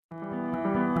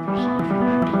If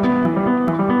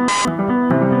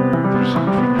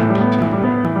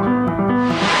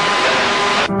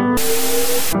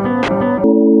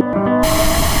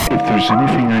there's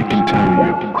anything I can tell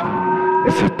you,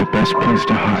 it's that the best place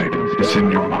to hide is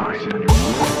in your mind.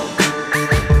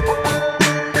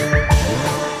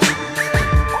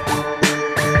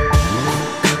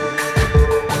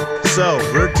 So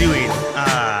we're doing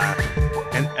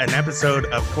an episode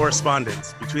of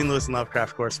Correspondence, Between Lewis and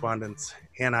Lovecraft Correspondence.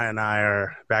 Hannah and I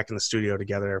are back in the studio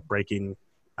together, breaking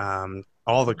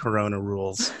all the Corona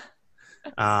rules.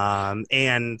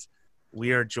 And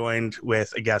we are joined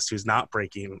with a guest who's not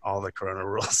breaking all the Corona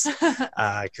rules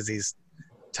because he's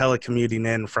telecommuting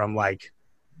in from like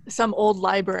some old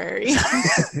library.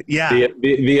 Yeah.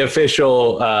 The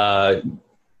official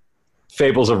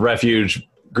Fables of Refuge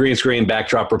green screen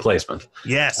backdrop replacement.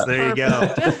 Yes, there you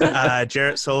go.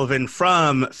 Jarrett Sullivan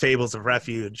from Fables of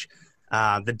Refuge,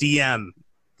 the DM,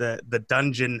 the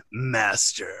Dungeon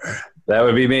Master. That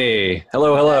would be me.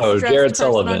 Hello, Jarrett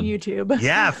Sullivan. On YouTube.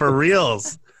 Yeah, for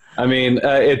reals. I mean,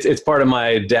 it's part of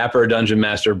my Dapper Dungeon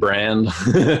Master brand.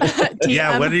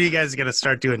 Yeah, when are you guys going to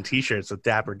start doing T-shirts with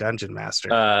Dapper Dungeon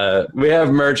Master? We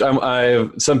have merch.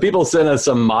 Some people sent us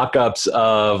some mock-ups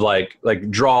of like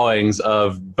drawings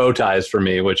of bow ties for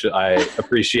me, which I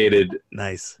appreciated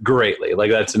Nice. greatly.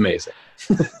 Like, that's amazing.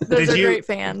 Those are great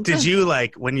fans. Did you,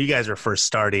 like, when you guys were first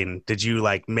starting, did you,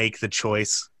 like, make the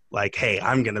choice, like, hey,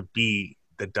 I'm going to be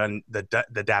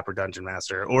the Dapper Dungeon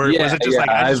Master? Or was it just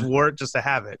I just wore it just to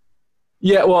have it?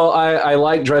 Yeah, well, I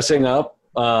like dressing up.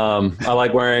 I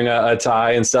like wearing a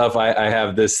tie and stuff. I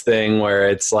have this thing where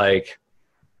it's like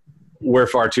we're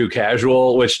far too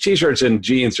casual, which T-shirts and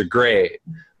jeans are great,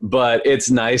 but it's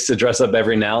nice to dress up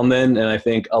every now and then. And I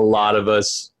think a lot of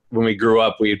us, when we grew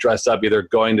up, we dressed up either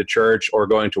going to church or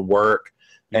going to work,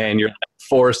 and you're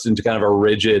forced into kind of a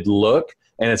rigid look,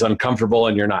 and it's uncomfortable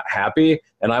and you're not happy.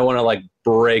 And I want to like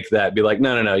break that, be like,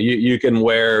 no, you can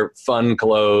wear fun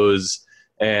clothes.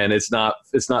 And it's not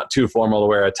too formal to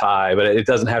wear a tie, but it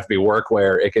doesn't have to be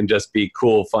workwear. It can just be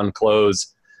cool, fun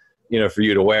clothes, for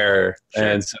you to wear. Sure.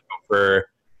 And so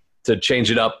to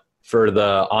change it up for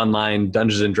the online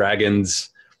Dungeons and Dragons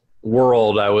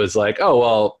world, I was like, oh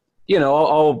well,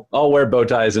 I'll wear bow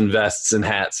ties and vests and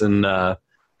hats and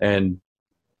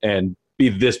be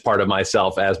this part of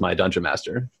myself as my dungeon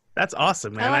master. That's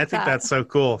awesome, man. I think that's so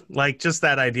cool. Like, just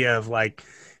that idea of like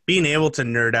being able to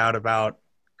nerd out about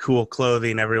cool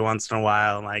clothing every once in a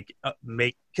while, and like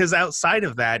because outside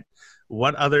of that,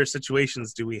 what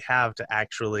situations do we have to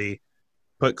actually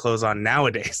put clothes on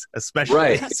nowadays, especially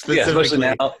right? Especially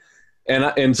now.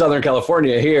 And in Southern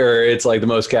California here, it's like the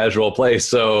most casual place.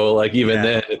 So like even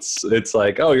then it's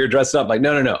like, oh, you're dressed up. Like,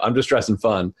 no, I'm just dressing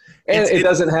fun. And it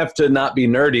doesn't have to not be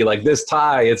nerdy. Like this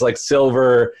tie, it's like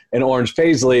silver and orange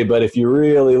paisley. But if you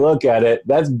really look at it,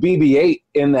 that's BB-8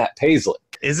 in that paisley.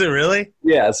 Is it really?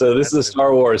 Yeah, so this is a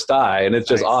Star Wars tie, and it's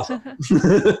just awesome.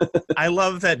 I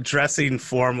love that dressing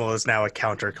formal is now a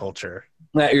counterculture.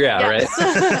 Yeah, right?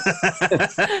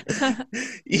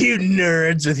 You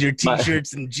nerds with your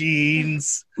T-shirts and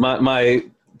jeans. My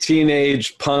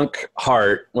teenage punk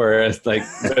heart, where it's like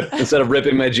instead of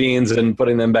ripping my jeans and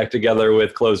putting them back together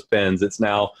with clothespins, it's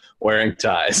now wearing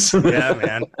ties. Yeah,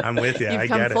 man, I'm with you. You've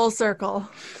come full circle.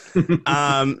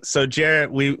 So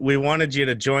Jarrett, we wanted you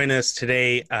to join us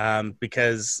today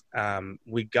because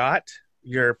we got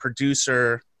your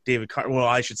producer David well,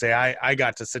 I should say I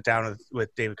got to sit down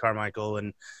with David Carmichael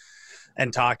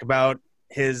and talk about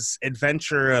his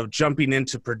adventure of jumping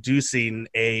into producing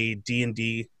a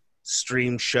D&D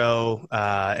stream show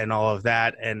and all of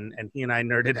that, and he and I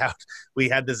nerded out. We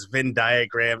had this Venn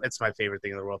diagram. It's my favorite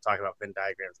thing in the world, talking about Venn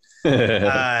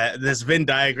diagrams. This Venn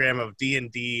diagram of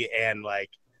D&D and like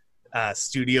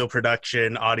studio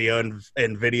production, audio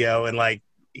and video, and like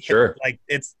sure, like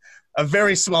it's a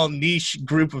very small niche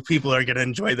group of people are going to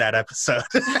enjoy that episode.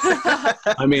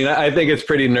 I mean, I think it's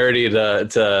pretty nerdy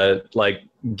to like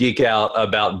geek out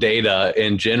about data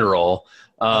in general.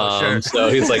 Sure. So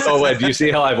he's like, oh, wait, do you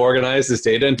see how I've organized this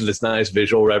data into this nice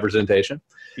visual representation?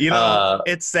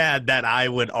 It's sad that I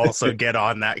would also get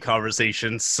on that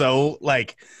conversation. So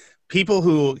like people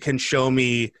who can show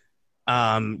me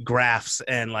graphs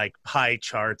and like pie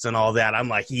charts and all that, I'm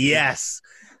like, yes,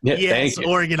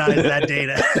 organize that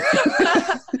data.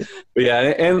 Yeah,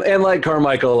 and like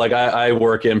Carmichael, like I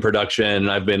work in production.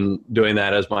 I've been doing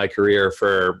that as my career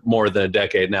for more than a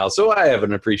decade now. So I have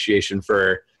an appreciation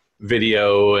for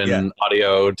video and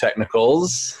audio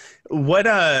technicals.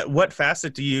 What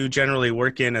facet do you generally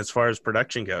work in as far as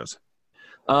production goes?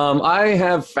 I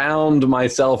have found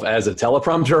myself as a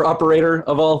teleprompter operator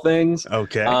of all things.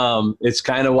 Okay. It's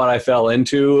kind of what I fell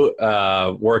into,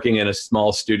 working in a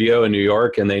small studio in New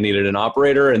York, and they needed an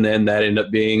operator, and then that ended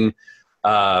up being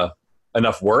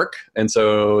enough work. And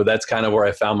so that's kind of where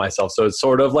I found myself. So it's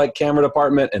sort of like camera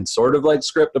department and sort of like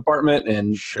script department,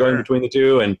 and going between the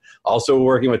two, and also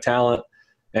working with talent.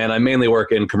 And I mainly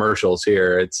work in commercials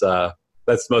here. It's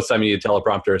that's most time you need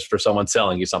teleprompters for someone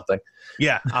selling you something.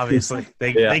 Yeah, obviously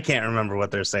they can't remember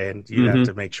what they're saying. You have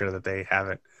to make sure that they have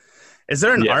it. Is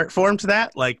there an art form to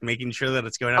that, like making sure that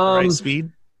it's going at the right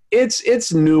speed? It's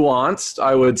nuanced,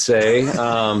 I would say.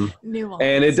 Nuanced.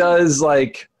 And it does,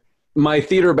 like, my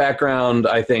theater background,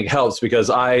 I think, helps because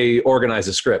I organize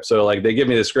a script. So, like, they give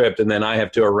me the script and then I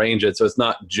have to arrange it. So it's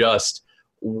not just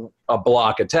a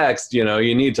block of text. You know,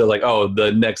 you need to, like, oh,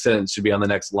 the next sentence should be on the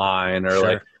next line, or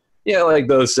like, yeah, like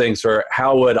those things for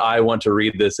how would I want to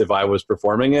read this if I was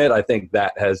performing it. I think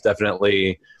that has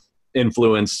definitely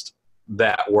influenced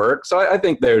that work. So I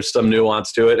think there's some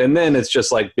nuance to it. And then it's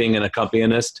just like being an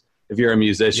accompanist. If you're a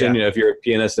musician, you know, if you're a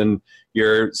pianist and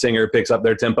your singer picks up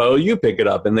their tempo, you pick it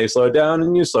up, and they slow it down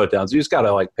and you slow it down. So you just got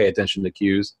to, like, pay attention to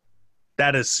cues.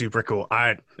 That is super cool.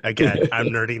 I'm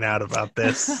nerding out about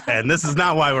this, and this is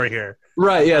not why we're here.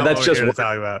 Right. Yeah. That's just what we're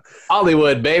talking about.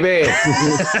 Hollywood, baby.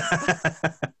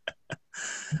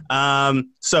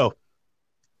 So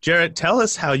Jarrett, tell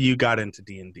us how you got into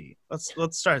D&D.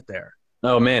 Let's start there.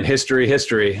 Oh man, history.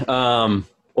 Well,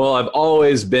 I've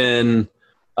always been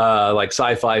like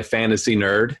sci-fi fantasy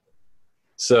nerd,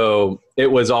 so it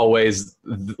was always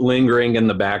lingering in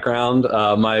the background.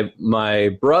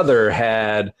 My brother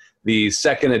had the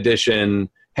second edition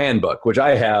handbook, which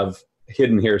I have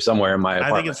hidden here somewhere in my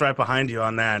apartment. I think it's right behind you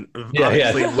on that.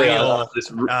 This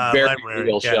very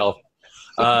real shelf.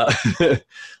 But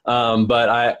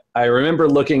I remember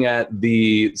looking at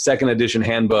the second edition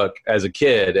handbook as a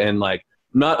kid and, like,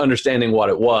 not understanding what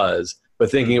it was, but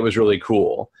thinking it was really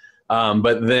cool.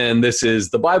 But then this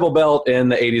is the Bible Belt in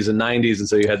the 80s and 90s, and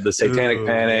so you had the Satanic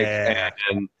Panic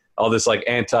and all this, like,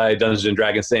 anti-Dungeons and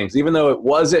Dragons things. Even though it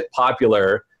wasn't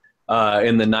popular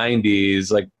in the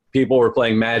 90s, like, people were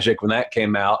playing Magic when that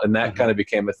came out, and that kind of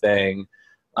became a thing.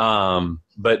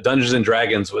 But Dungeons and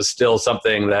Dragons was still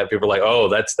something that people were like, oh,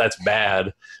 that's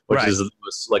bad, which is the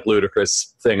most, like,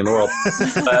 ludicrous thing in the world.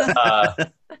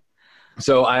 But,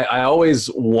 so I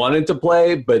always wanted to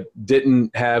play, but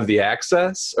didn't have the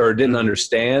access, or didn't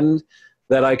understand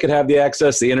that I could have the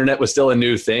access. The internet was still a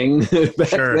new thing back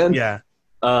then. Yeah.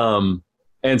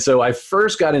 And so I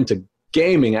first got into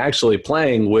gaming, actually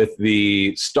playing with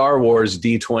the Star Wars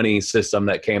D20 system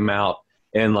that came out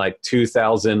in, like,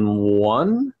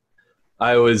 2001.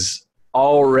 I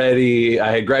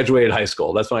had graduated high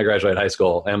school. That's when I graduated high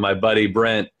school. And my buddy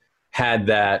Brent had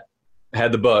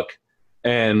the book,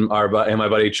 and my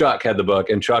buddy Chuck had the book,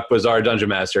 and Chuck was our dungeon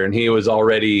master, and he was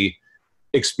already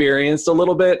experienced a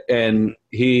little bit. And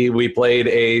we played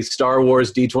a Star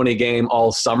Wars D20 game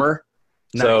all summer.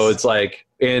 Nice. So it's like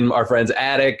in our friend's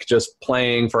attic, just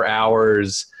playing for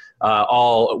hours,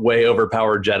 all way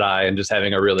overpowered Jedi, and just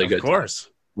having a really good time. Of course.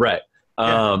 Right.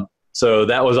 Yeah. So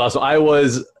that was awesome.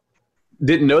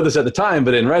 Didn't know this at the time,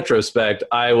 but in retrospect,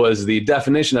 I was the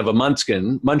definition of a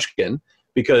munchkin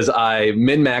because I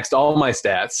min-maxed all my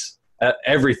stats,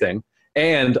 everything,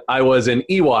 and I was an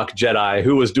Ewok Jedi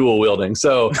who was dual wielding.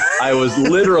 So I was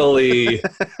literally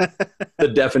the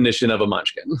definition of a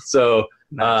munchkin. So,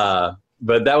 nice.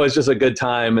 But that was just a good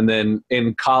time. And then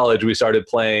in college, we started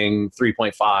playing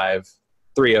 3.5,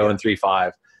 3.0 and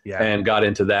 3.5, and got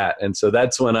into that. And so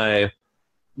that's when I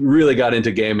really got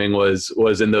into gaming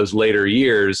was in those later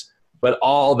years. But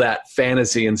all that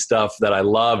fantasy and stuff that I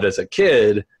loved as a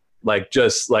kid, like,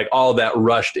 just like all that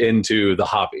rushed into the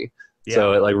hobby. Yeah.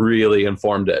 So it, like, really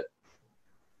informed it.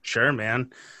 Sure,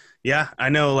 man. Yeah, I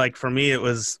know, like, for me, it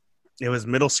was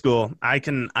middle school. I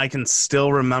can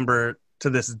still remember to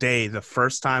this day the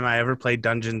first time I ever played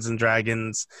Dungeons and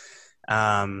Dragons.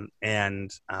 My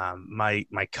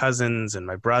cousins and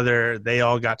my brother, they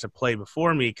all got to play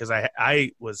before me because I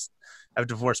have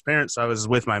divorced parents, so I was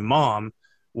with my mom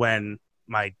when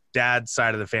my dad's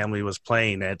side of the family was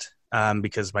playing it,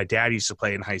 because my dad used to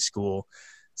play in high school.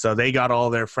 So they got all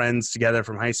their friends together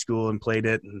from high school and played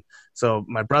it. And so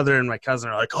my brother and my cousin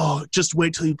are like, oh, just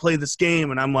wait till you play this game.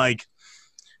 And I'm like,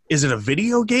 is it a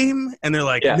video game? And they're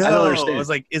like, no. I don't understand. I was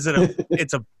like,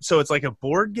 so it's like a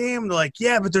board game? They're like,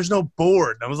 yeah, but there's no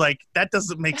board. I was like, that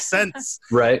doesn't make sense.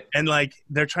 Right. And, like,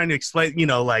 they're trying to explain,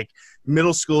 like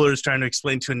middle schoolers trying to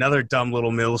explain to another dumb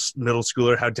little middle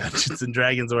schooler how Dungeons and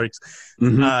Dragons works.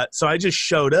 Mm-hmm. So I just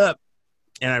showed up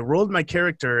I rolled my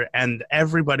character, and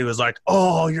everybody was like,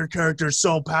 "Oh, your character's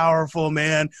so powerful,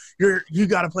 man! You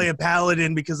got to play a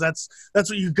paladin because that's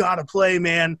what you got to play,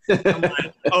 man." I'm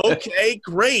like, "Okay,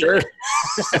 great." Sure.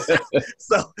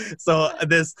 so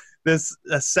this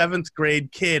seventh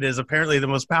grade kid is apparently the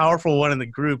most powerful one in the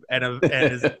group, and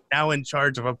is now in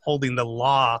charge of upholding the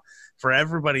law for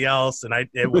everybody else, and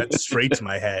it went straight to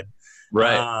my head.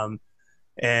 Right.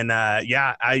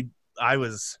 I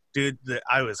was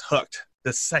hooked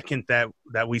the second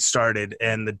that we started,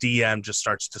 and the DM just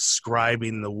starts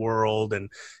describing the world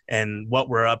and what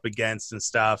we're up against and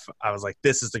stuff. I was like,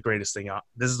 this is the greatest thing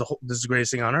this is the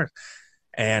greatest thing on earth.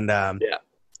 And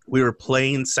we were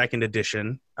playing second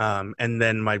edition, and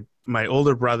then my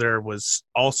older brother was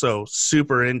also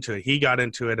super into it. He got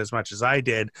into it as much as I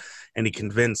did, and he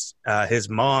convinced his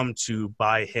mom to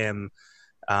buy him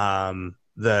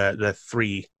the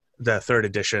third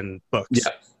edition books.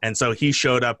 Yeah. And so he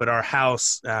showed up at our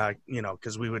house,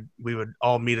 because we would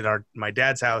all meet at my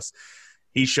dad's house.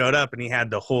 He showed up and he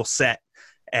had the whole set,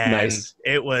 and nice.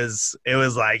 It was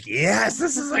like, yes,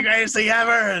 this is the greatest thing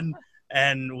ever.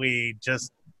 And we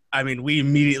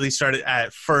immediately started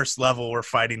at first level. We're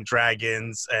fighting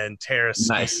dragons and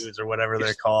Terraskews or whatever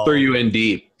they're called. Threw you in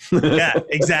deep. Yeah,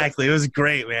 exactly. It was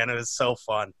great, man. It was so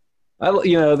fun.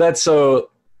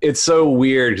 It's so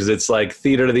weird because it's like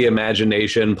theater to the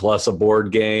imagination plus a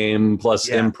board game plus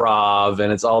improv,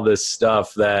 and it's all this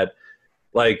stuff that,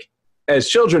 like, as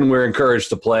children we're encouraged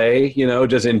to play,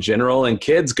 just in general, and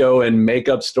kids go and make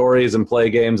up stories and play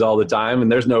games all the time,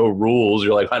 and there's no rules.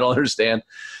 You're like, I don't understand.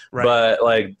 Right. But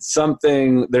like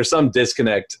there's some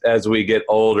disconnect as we get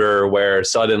older where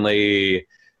suddenly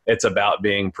it's about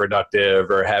being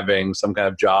productive or having some kind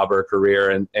of job or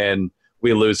career, and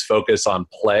we lose focus on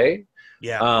play.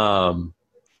 Yeah.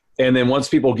 And then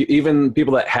once even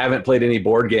people that haven't played any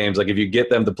board games, like if you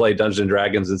get them to play Dungeons and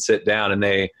Dragons and sit down and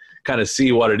they kind of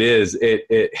see what it is,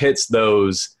 it hits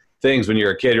those things when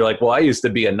you're a kid. You're like, well, I used to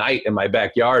be a knight in my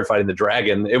backyard fighting the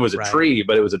dragon. It was a tree,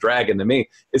 but it was a dragon to me.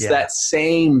 It's that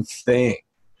same thing.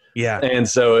 Yeah. And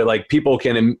so like people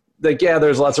can, like,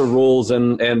 there's lots of rules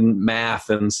and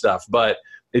math and stuff, but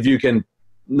if you can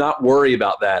not worry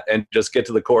about that and just get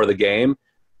to the core of the game,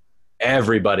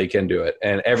 everybody can do it,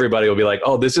 and everybody will be like,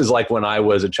 oh, this is like when I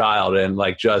was a child, and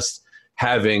like just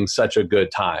having such a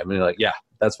good time. And you're like, yeah,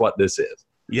 that's what this is.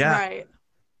 Yeah. Right.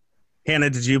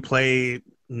 Hannah, did you play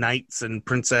knights and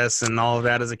princess and all of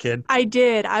that as a kid? I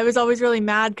did. I was always really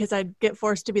mad because I'd get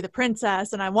forced to be the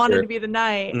princess, and I wanted to be the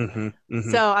knight. Mm-hmm, mm-hmm.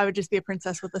 So I would just be a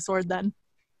princess with a sword then.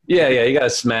 Yeah, you got to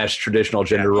smash traditional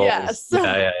gender roles. Yes.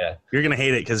 Yeah. You're going to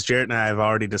hate it because Jarrett and I have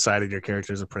already decided your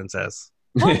character is a princess.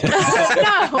 No.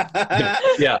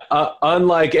 Yeah.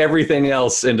 Unlike everything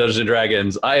else in Dungeons and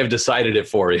Dragons, I have decided it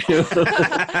for you.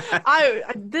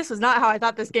 This was not how I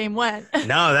thought this game went.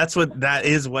 No, that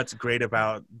is what's great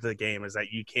about the game, is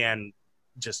that you can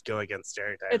just go against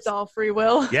stereotypes. It's all free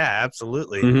will. Yeah,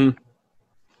 absolutely.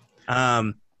 Mm-hmm.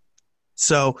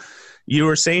 So you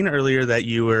were saying earlier that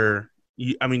you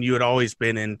had always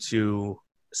been into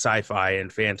sci-fi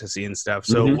and fantasy and stuff.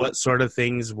 So what sort of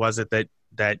things was it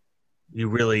that you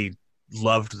really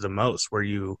loved the most? Were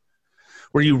you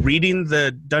reading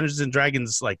the Dungeons and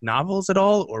Dragons like novels at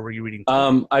all, or were you reading?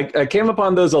 I came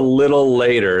upon those a little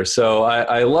later. So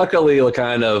I luckily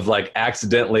kind of like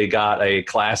accidentally got a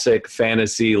classic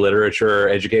fantasy literature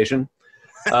education.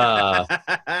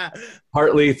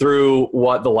 Partly through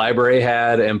what the library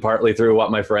had and partly through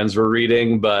what my friends were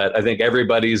reading. But I think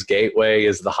everybody's gateway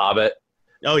is The Hobbit.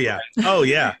 Oh yeah.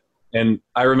 And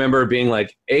I remember being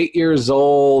like 8 years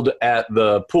old at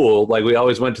the pool. Like we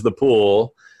always went to the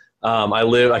pool.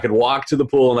 I could walk to the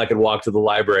pool and I could walk to the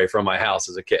library from my house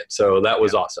as a kid. So that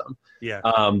was awesome. Yeah.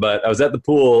 But I was at the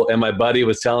pool and my buddy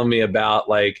was telling me about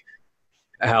like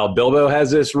how Bilbo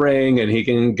has this ring and he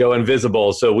can go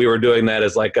invisible. So we were doing that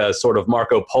as like a sort of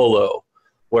Marco Polo,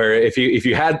 where if you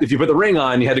put the ring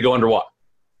on, you had to go underwater.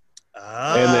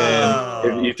 Oh. And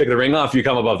then if you took the ring off, you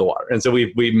come above the water. And so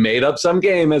we made up some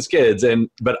game as kids,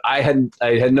 but I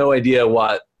had no idea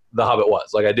what The Hobbit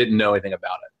was. Like I didn't know anything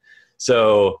about it.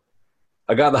 So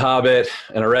I got The Hobbit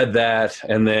and I read that,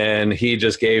 and then he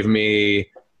just gave me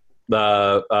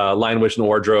the Lion, Witch, and the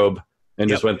Wardrobe, and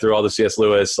just went through all the C.S.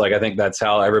 Lewis. Like I think that's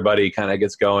how everybody kind of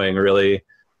gets going, really,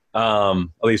 at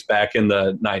least back in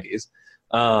the 90s.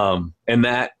 And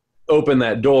that opened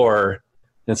that door.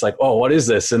 And it's like, oh, what is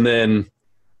this? And then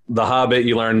The Hobbit,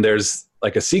 you learn there's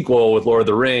like a sequel with Lord of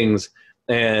the Rings,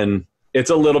 and it's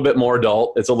a little bit more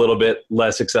adult. It's a little bit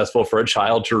less accessible for a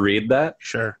child to read that.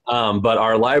 Sure. But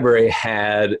our library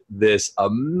had this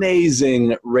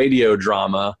amazing radio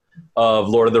drama of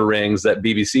Lord of the Rings that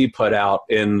BBC put out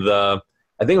in the,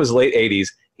 I think it was late 80s.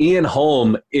 Ian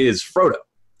Holm is Frodo.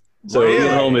 So Really?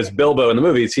 Ian Holm is Bilbo in the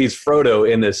movies. He's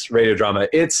Frodo in this radio drama.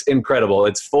 It's incredible.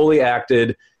 It's fully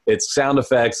acted. It's sound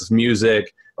effects. It's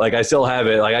music. Like, I still have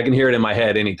it. Like, I can hear it in my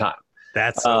head anytime.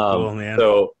 That's so cool, man.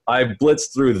 So I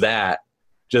blitzed through that,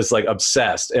 just like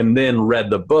obsessed, and then read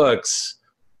the books,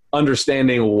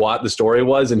 understanding what the story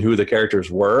was and who the characters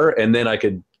were. And then I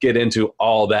could get into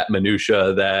all that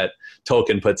minutia that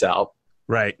Tolkien puts out.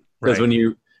 Right. Because when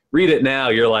you read it now,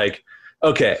 you're like,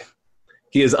 okay,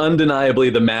 he is undeniably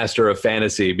the master of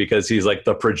fantasy because he's like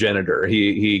the progenitor.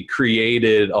 He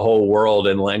created a whole world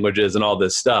and languages and all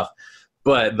this stuff.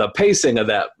 But the pacing of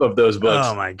those books,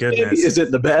 oh my goodness,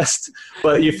 isn't the best.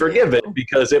 But you forgive it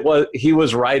because he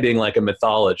was writing like a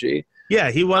mythology. Yeah,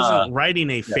 he wasn't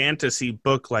writing a fantasy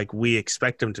book like we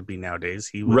expect him to be nowadays.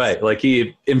 He was, right, like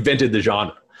he invented the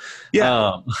genre.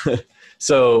 Yeah.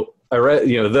 So I read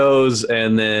those,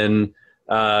 and then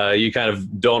you kind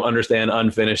of don't understand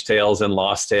Unfinished Tales and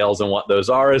Lost Tales and what those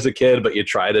are as a kid, but you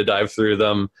try to dive through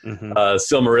them. Mm-hmm.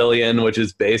 Silmarillion, which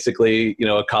is basically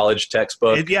a college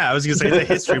textbook. I was gonna say it's a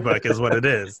history book is what it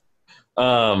is.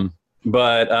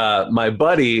 But my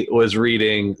buddy was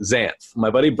reading Xanth. My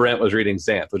buddy Brent was reading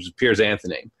Xanth, which is Piers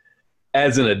Anthony.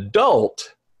 As an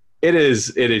adult, it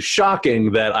is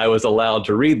shocking that I was allowed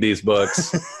to read these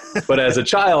books. But as a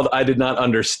child, I did not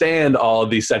understand all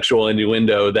the sexual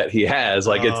innuendo that he has.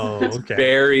 Like, it's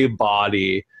very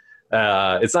bawdy.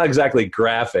 It's not exactly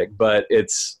graphic, but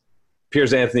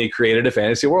Piers Anthony created a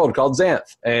fantasy world called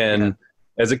Xanth. And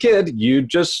as a kid, you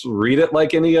just read it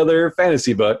like any other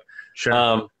fantasy book.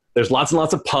 Sure. There's lots and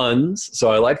lots of puns,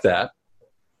 so I like that.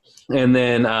 And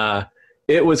then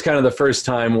it was kind of the first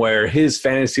time where his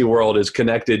fantasy world is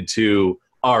connected to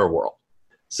our world.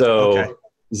 So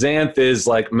Xanth is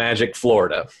like Magic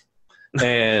Florida,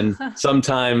 and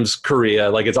sometimes Korea.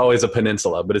 Like, it's always a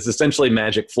peninsula, but it's essentially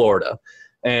Magic Florida.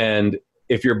 And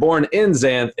if you're born in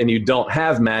Xanth and you don't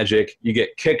have magic, you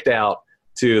get kicked out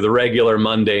to the regular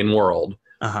mundane world.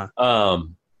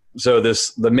 So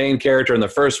the main character in the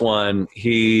first one,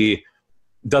 he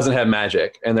doesn't have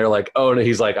magic, and they're like, oh, no,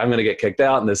 he's like, I'm going to get kicked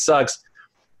out, and this sucks.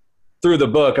 Through the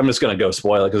book, I'm just going to go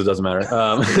spoil it because it doesn't matter.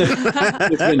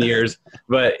 It's been years,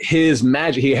 but his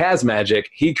magic, he has magic.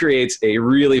 He creates a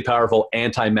really powerful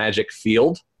anti-magic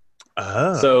field.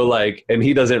 So like, and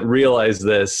he doesn't realize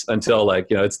this until like,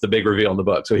 it's the big reveal in the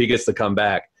book. So he gets to come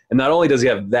back. And not only does he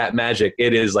have that magic,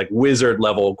 it is like wizard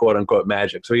level, quote unquote,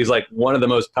 magic. So he's like one of the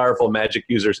most powerful magic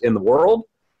users in the world,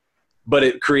 but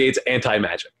it creates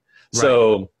anti-magic. Right.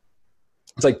 So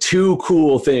it's like two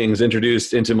cool things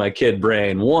introduced into my kid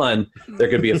brain. One, there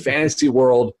could be a fantasy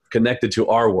world connected to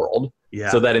our world. Yeah.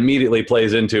 So that immediately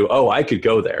plays into, oh, I could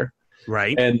go there.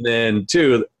 Right. And then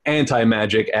two,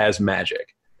 anti-magic as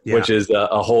magic, which is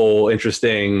a whole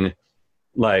interesting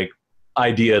like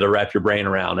idea to wrap your brain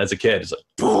around as a kid. It's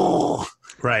like,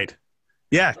 right.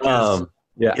 Yeah.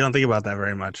 You don't think about that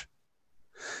very much.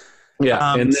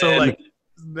 Yeah. And so like,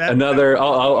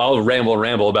 I'll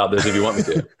ramble about this if you want me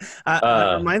to.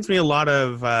 It reminds me a lot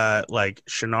of like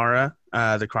Shannara,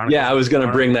 the Chronicles. Yeah, I was going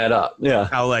to bring that up. Yeah,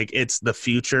 how like it's the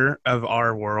future of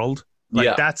our world.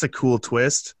 Like that's a cool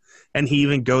twist. And he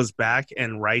even goes back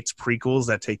and writes prequels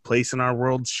that take place in our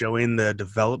world, showing the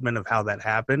development of how that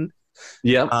happened.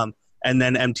 Yeah. And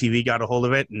then MTV got a hold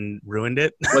of it and ruined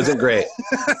it. Wasn't great.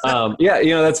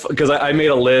 That's because I made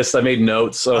a list. I made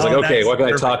notes. So I was like, okay, what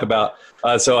can I talk about?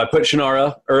 So I put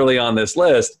Shannara early on this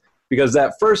list because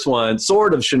that first one,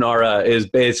 Sword of Shannara, is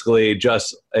basically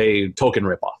just a Tolkien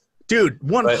ripoff. Dude,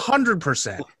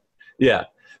 100%. Yeah.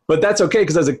 But that's okay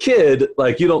because as a kid,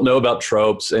 like, you don't know about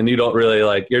tropes and you don't really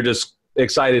like, you're just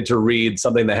excited to read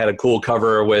something that had a cool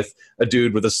cover with a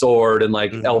dude with a sword and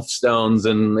like elf stones,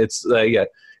 and it's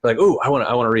like, ooh, I want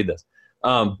to read this.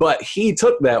 But he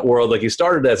took that world, like he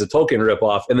started as a Tolkien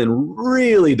ripoff and then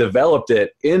really developed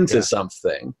it into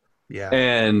something. Yeah.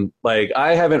 And like,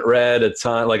 I haven't read a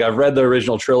ton, like I've read the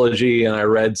original trilogy and I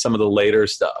read some of the later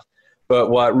stuff, but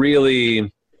what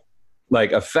really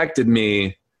like affected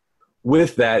me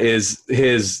with that is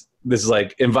this is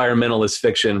like environmentalist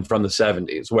fiction from the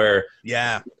 70s where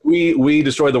we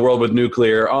destroyed the world with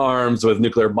nuclear arms, with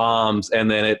nuclear bombs, and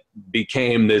then it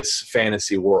became this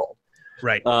fantasy world.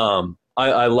 Right.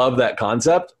 I love that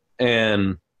concept,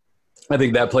 and I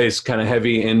think that plays kind of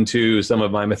heavy into some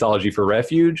of my mythology for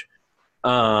Refuge.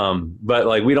 But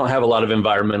like, we don't have a lot of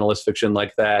environmentalist fiction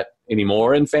like that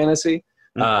anymore in fantasy.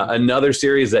 Another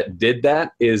series that did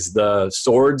that is the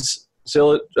Swords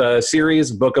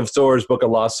series, Book of Swords, Book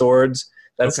of Lost Swords.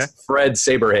 That's Fred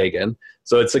Saberhagen.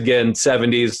 So it's again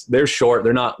 70s. They're short.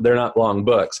 They're not long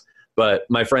books. But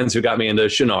my friends who got me into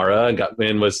Shannara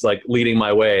and was like leading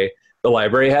my way, the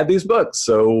library had these books.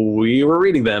 So we were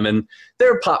reading them, and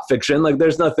they're pop fiction. Like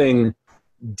there's nothing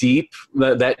deep,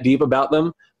 that deep about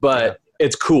them, but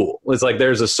it's cool. It's like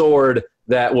there's a sword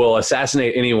that will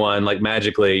assassinate anyone like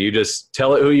magically. You just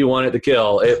tell it who you want it to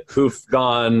kill. It poof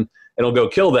gone, and it'll go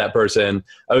kill that person.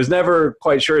 I was never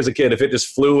quite sure as a kid if it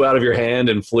just flew out of your hand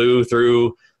and flew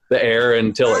through the air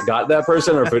until it got that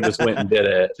person, or if it just went and did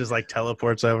it. Just like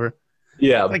teleports over.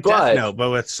 Yeah, like Death Note,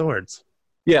 but with swords.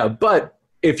 Yeah, but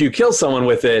if you kill someone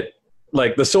with it,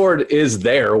 like the sword is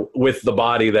there with the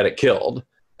body that it killed.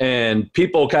 And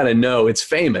people kind of know it's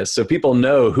famous. So people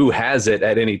know who has it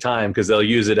at any time because they'll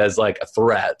use it as like a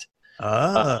threat.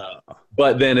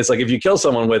 But then it's like if you kill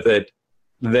someone with it,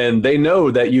 then they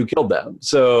know that you killed them.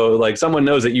 So like someone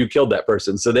knows that you killed that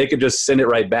person. So they could just send it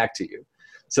right back to you.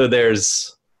 So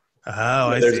there's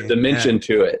a dimension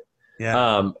to it.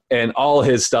 Yeah. And all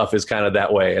his stuff is kind of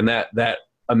that way. And that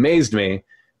amazed me.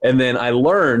 And then I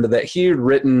learned that he had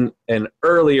written an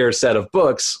earlier set of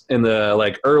books in the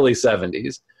like early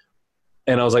 70s.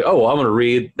 And I was like, oh, well, I'm going to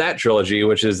read that trilogy,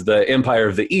 which is the Empire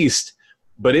of the East.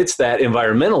 But it's that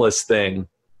environmentalist thing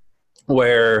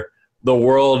where the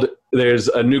world, there's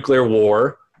a nuclear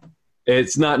war.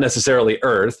 It's not necessarily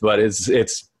Earth, but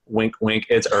it's wink, wink,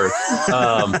 it's Earth.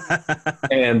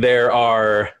 And there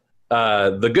are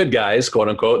the good guys, quote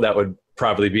unquote, that would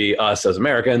probably be us as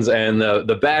Americans, and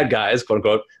the bad guys, quote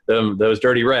unquote, those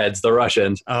dirty Reds, the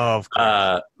Russians. Oh, of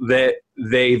course.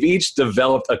 They've each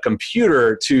developed a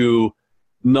computer to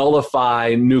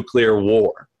nullify nuclear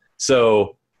war.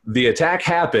 So the attack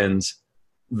happens.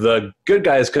 The good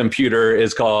guys' computer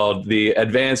is called the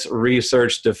Advanced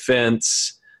Research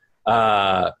Defense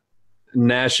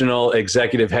National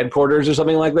Executive Headquarters or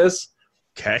something like this.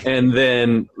 Okay. And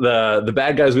then the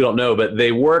bad guys, we don't know, but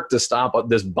they work to stop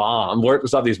these bombs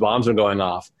from going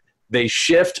off. They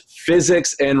shift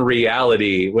physics and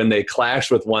reality when they clash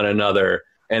with one another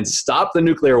and stop the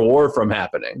nuclear war from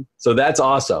happening. So that's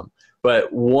awesome.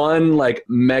 But one like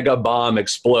mega bomb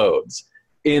explodes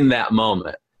in that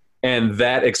moment. And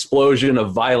that explosion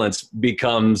of violence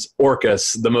becomes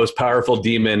Orcus, the most powerful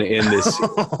demon in this.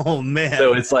 Oh, man.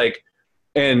 So it's like,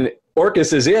 and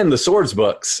Orcus is in the swords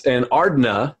books, and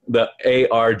Ardna, the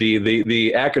A-R-D,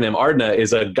 the acronym Ardna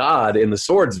is a god in the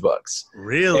swords books.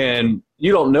 Really? And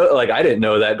you don't know, like I didn't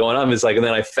know that going on. It's like, and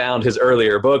then I found his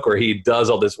earlier book where he does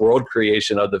all this world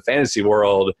creation of the fantasy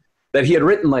world that he had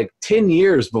written like 10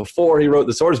 years before he wrote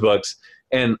the swords books,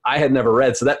 and I had never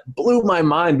read. So that blew my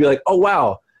mind, be like, oh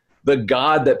wow, the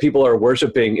god that people are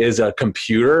worshiping is a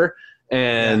computer,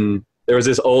 and there was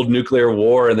this old nuclear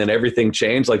war, and then everything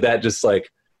changed. Like that just like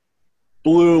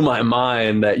blew my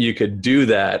mind that you could do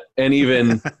that, and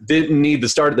even didn't need to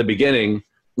start at the beginning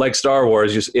like Star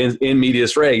Wars, just in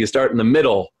medias res. You start in the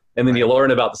middle, and then you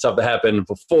learn about the stuff that happened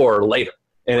before or later,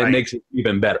 and it makes it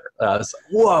even better. It's like,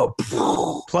 whoa.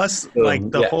 Plus, like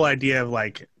the whole idea of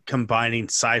like combining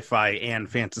sci-fi and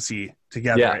fantasy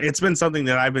together. Yeah. It's been something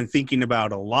that I've been thinking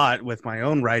about a lot with my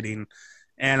own writing.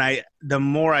 And the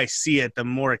more I see it, the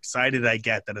more excited I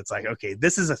get that it's like, okay,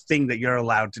 this is a thing that you're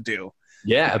allowed to do.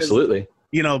 Yeah, because, absolutely.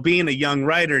 You know, being a young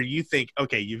writer, you think,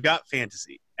 okay, you've got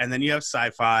fantasy, and then you have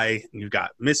sci-fi, and you've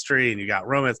got mystery, and you got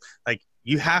romance. Like,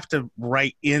 you have to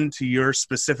write into your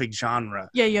specific genre.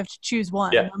 Yeah, you have to choose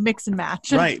one, mix and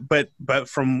match. Right, but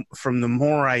from the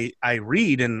more I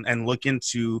read and look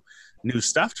into new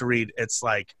stuff to read, it's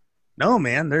like, no,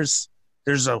 man,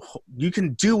 you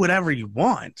can do whatever you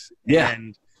want. Yeah.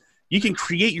 And you can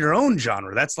create your own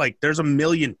genre. That's like, there's a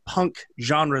million punk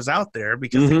genres out there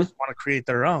because they just want to create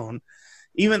their own.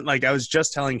 Even like I was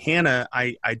just telling Hannah,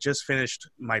 I just finished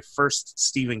my first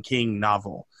Stephen King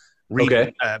novel.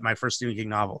 My first Stephen King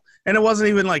novel. And it wasn't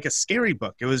even like a scary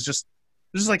book. It was just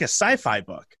like a sci-fi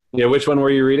book. Yeah, which one were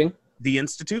you reading? The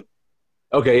Institute.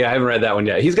 Okay, yeah, I haven't read that one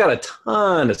yet. He's got a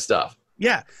ton of stuff.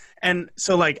 Yeah. And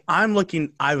so like I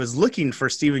was looking for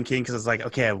Stephen King because I was like,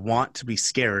 okay, I want to be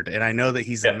scared. And I know that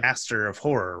he's a master of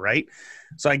horror, right?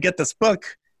 So I get this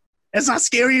book. It's not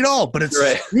scary at all, but it's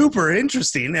super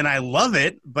interesting and I love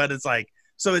it. But it's like,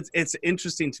 so it's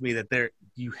interesting to me that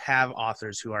you have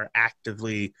authors who are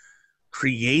actively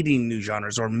creating new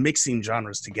genres or mixing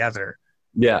genres together.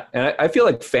 Yeah, and I feel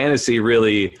like fantasy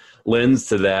really lends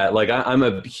to that. Like I'm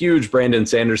a huge Brandon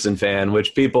Sanderson fan,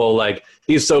 which people like,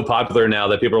 he's so popular now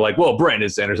that people are like, well, Brandon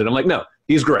Sanderson. I'm like, no,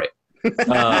 he's great.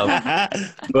 But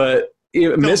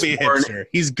Mistborn,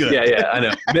 he's good. Yeah, I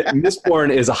know.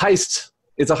 Mistborn is a heist.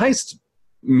 It's a heist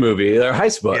movie or a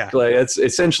heist book. Yeah. Like it's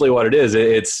essentially what it is.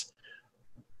 It's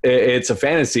a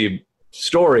fantasy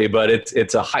story, but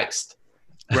it's a heist.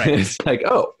 Right. It's like,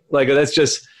 oh, like that's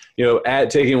just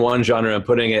taking one genre and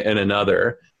putting it in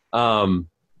another.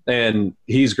 And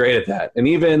he's great at that. And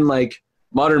even like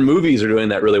modern movies are doing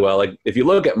that really well. Like if you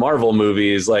look at Marvel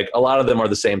movies, like a lot of them are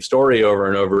the same story over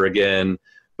and over again.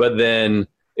 But then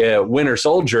Winter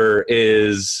Soldier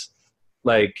is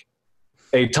like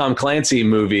a Tom Clancy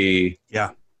movie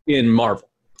in Marvel.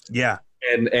 Yeah.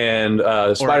 And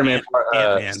Spider-Man.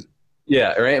 Ant-Man.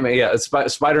 Or Ant-Man. Yeah.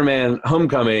 Spider-Man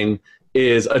Homecoming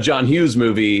is a John Hughes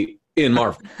movie in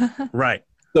Marvel. Right.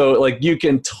 So like you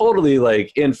can totally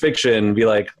like in fiction be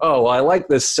like, oh, well, I like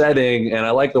this setting and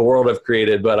I like the world I've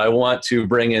created, but I want to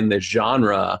bring in this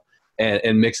genre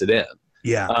and mix it in.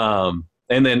 Yeah.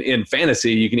 And then in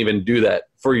fantasy, you can even do that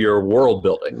for your world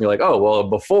building. You're like, oh, well,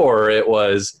 before it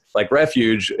was like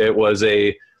Refuge, it was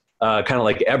a kind of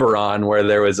like Eberron, where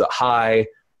there was a high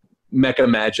mecha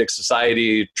magic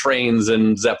society, trains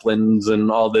and zeppelins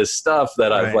and all this stuff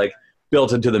that I've like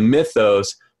built into the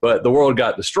mythos, but the world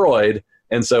got destroyed.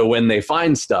 And so when they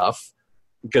find stuff,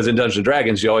 because in Dungeons &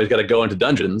 Dragons, you always got to go into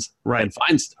dungeons and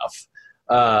find stuff.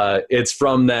 It's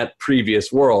from that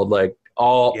previous world. Like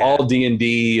all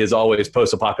D&D is always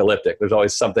post-apocalyptic. There's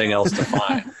always something else to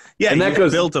find. And that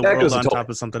goes, built a world on to top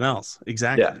of something else.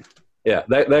 Exactly. Yeah.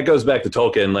 That goes back to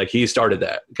Tolkien. Like he started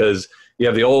that because you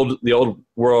have the old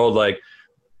world, like,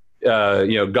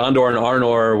 Gondor and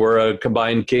Arnor were a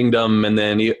combined kingdom, and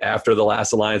then after the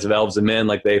last alliance of elves and men,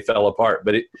 like they fell apart.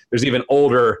 But there's even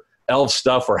older elf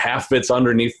stuff where half of it's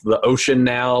underneath the ocean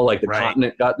now, like the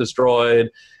continent got destroyed,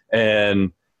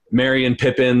 and Merry and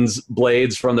Pippin's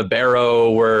blades from the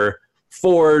Barrow were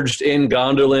forged in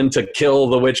Gondolin to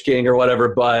kill the Witch King or whatever.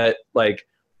 But like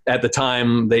at the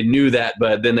time they knew that,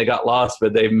 but then they got lost.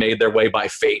 But they made their way by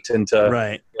fate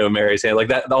into Merry's hand, like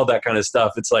that, all that kind of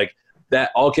stuff. It's like.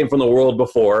 That all came from the world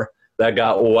before that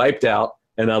got wiped out,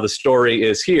 and now the story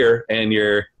is here, and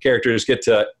your characters get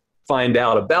to find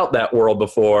out about that world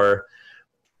before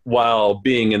while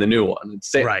being in the new one.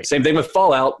 Same thing with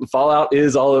Fallout. Fallout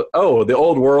is the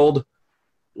old world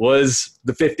was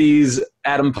the 50s,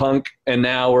 Atom Punk, and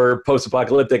now we're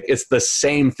post-apocalyptic. It's the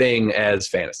same thing as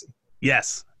fantasy.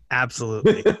 Yes,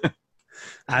 absolutely.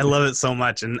 I love it so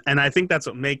much, and I think that's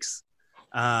what makes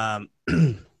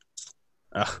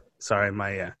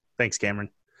sorry, thanks,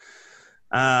 Cameron.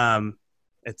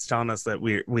 It's telling us that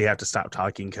we have to stop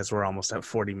talking because we're almost at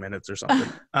 40 minutes or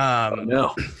something.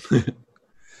 No.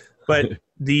 But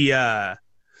the oh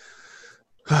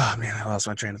man, I lost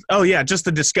my train of. Oh yeah, just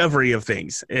the discovery of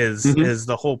things is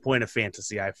the whole point of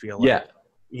fantasy. I feel like. Yeah.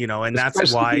 And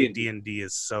that's why D&D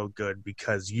is so good,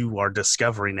 because you are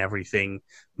discovering everything.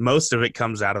 Most of it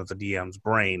comes out of the DM's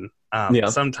brain.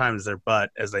 Sometimes their butt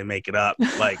as they make it up.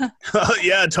 Like,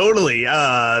 yeah, totally.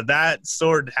 That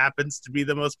sword happens to be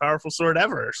the most powerful sword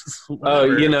ever.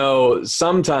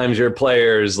 Sometimes your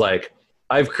players, like,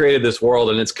 I've created this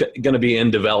world and it's going to be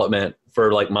in development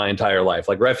for like my entire life.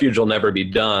 Like Refuge will never be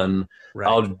done. Right.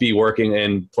 I'll be working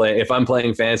and play. If I'm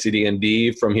playing fantasy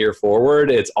D&D from here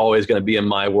forward, it's always going to be in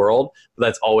my world. But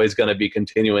that's always going to be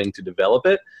continuing to develop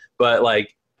it. But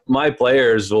like my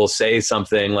players will say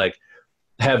something like,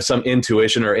 have some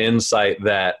intuition or insight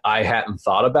that I hadn't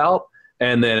thought about.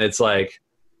 And then it's like,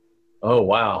 oh,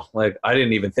 wow. Like I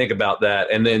didn't even think about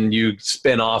that. And then you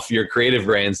spin off your creative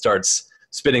brain, starts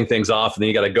spinning things off, and then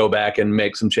you got to go back and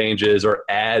make some changes or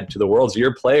add to the world. So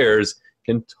your players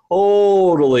can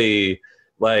totally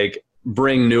like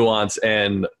bring nuance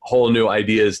and whole new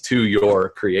ideas to your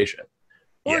creation.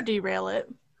 Or derail it,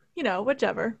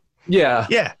 whichever. Yeah.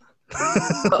 Yeah.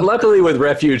 Luckily with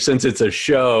Refuge, since it's a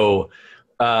show,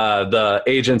 the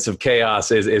agents of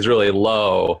chaos is really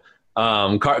low.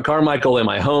 Carmichael in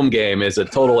my home game is a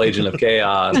total agent of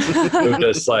chaos who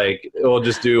just like will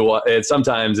just do what it.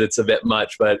 Sometimes it's a bit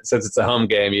much, but since it's a home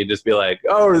game, you just be like,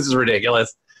 oh, this is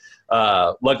ridiculous.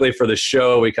 Luckily for the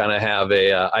show, we kind of have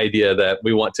a idea that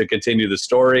we want to continue the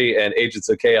story, and agents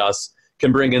of chaos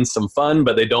can bring in some fun,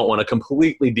 but they don't want to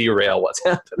completely derail what's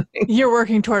happening. You're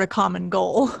working toward a common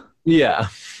goal. Yeah.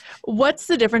 What's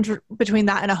the difference between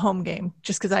that and a home game?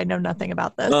 Just because I know nothing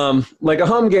about this. Like a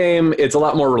home game, it's a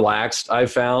lot more relaxed,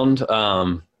 I've found.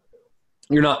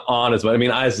 You're not on as much. I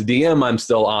mean, as a DM, I'm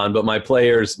still on, but my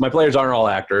players aren't all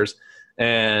actors,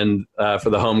 and for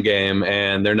the home game,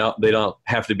 and they don't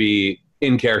have to be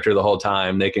in character the whole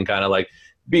time. They can kind of like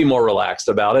be more relaxed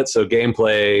about it. So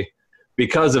gameplay,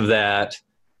 because of that,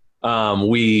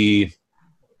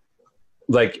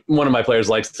 like one of my players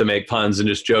likes to make puns and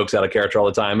just jokes out of character all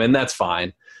the time, and that's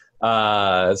fine.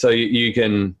 So you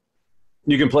can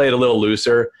play it a little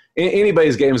looser.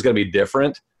 Anybody's game is going to be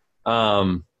different.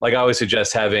 Like I always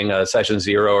suggest having a session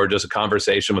 0 or just a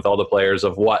conversation with all the players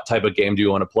of what type of game do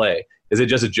you want to play. Is it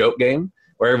just a joke game?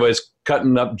 where everybody's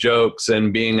cutting up jokes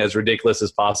and being as ridiculous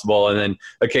as possible, and then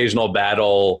occasional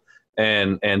battle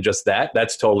and just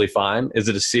that's totally fine. Is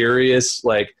it a serious,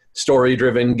 like,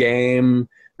 story-driven game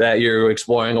that you're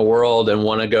exploring a world and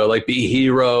want to go, like, be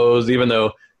heroes, even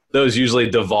though those usually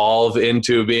devolve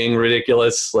into being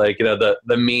ridiculous? Like, you know,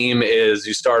 the meme is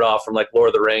you start off from, like, Lord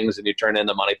of the Rings and you turn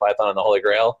into Monty Python and the Holy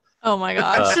Grail. Oh my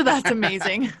gosh, that's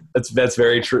amazing. That's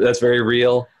very true. That's very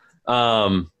real.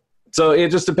 So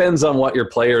it just depends on what your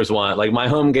players want. Like, my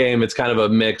home game, it's kind of a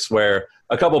mix where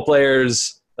a couple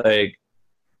players, like,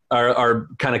 are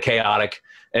kind of chaotic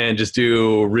and just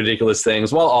do ridiculous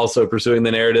things while also pursuing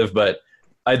the narrative, but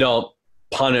I don't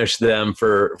punish them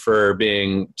for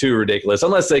being too ridiculous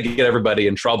unless they get everybody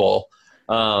in trouble.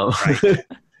 Right.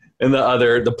 And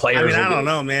the players. I mean, I don't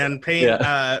know, man.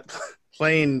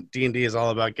 Playing D&D is all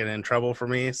about getting in trouble for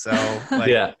me. So, like,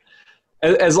 yeah,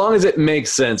 as long as it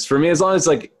makes sense for me, as long as,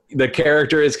 like, the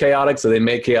character is chaotic, so they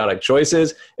make chaotic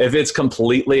choices. If it's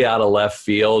completely out of left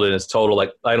field and it's total,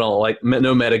 like, I don't like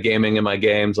no metagaming in my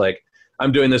games, like,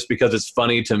 I'm doing this because it's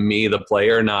funny to me, the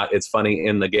player, not it's funny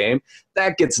in the game.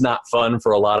 That gets not fun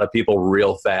for a lot of people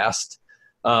real fast,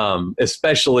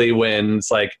 especially when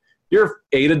it's like you're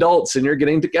 8 adults and you're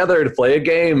getting together to play a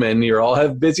game and you all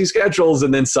have busy schedules,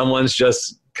 and then someone's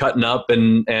just cutting up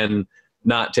and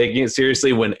not taking it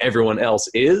seriously when everyone else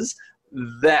is.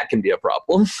 That can be a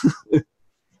problem.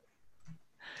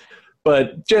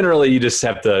 But generally, you just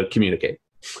have to communicate.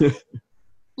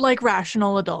 Like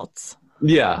rational adults.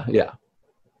 Yeah.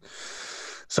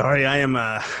 Sorry, I am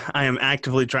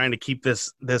actively trying to keep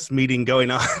this meeting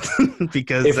going on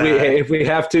because if we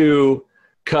have to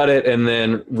cut it and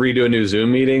then redo a new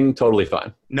Zoom meeting, totally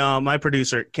fine. No, my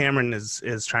producer Cameron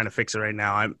is trying to fix it right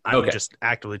now. I'm okay. Just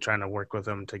actively trying to work with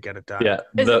him to get it done. Yeah,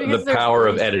 the power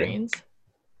of editing. Screens?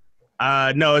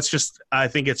 No, I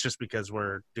think it's just because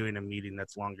we're doing a meeting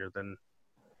that's longer than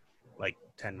like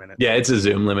 10 minutes. Yeah, it's a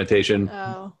Zoom limitation.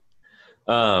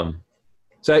 Oh.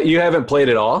 So you haven't played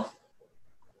at all?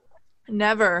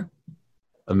 Never.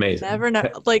 Amazing. Never.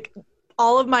 Like,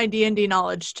 all of my D&D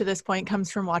knowledge to this point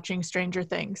comes from watching Stranger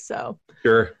Things. So.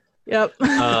 Sure. Yep.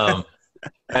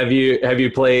 Have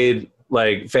you played,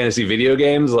 like, fantasy video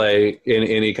games, like in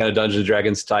any kind of Dungeons and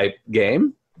Dragons type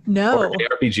game? No. Or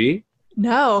RPG?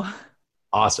 No.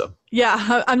 Awesome.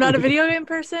 Yeah, I'm not a video game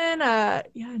person.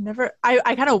 Never.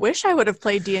 I kind of wish I would have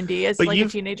played D&D as a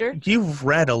teenager. You've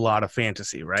read a lot of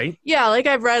fantasy, right? Yeah, like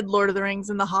I've read Lord of the Rings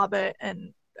and The Hobbit,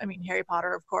 and I mean Harry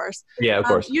Potter, of course. Yeah, of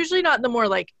course. Usually not the more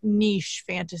like niche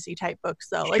fantasy type books,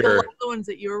 though. Like Sure. a lot of the ones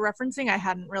that you were referencing, I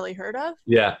hadn't really heard of.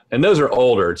 Yeah, and those are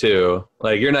older too.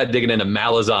 Like, you're not digging into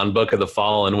Malazan Book of the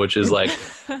Fallen, which is like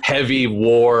heavy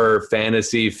war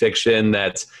fantasy fiction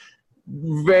that's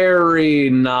very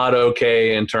not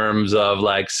okay in terms of,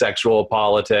 like, sexual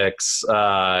politics.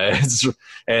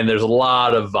 And there's a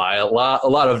lot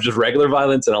of just regular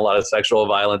violence and a lot of sexual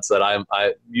violence that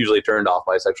I usually turned off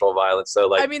by sexual violence. So,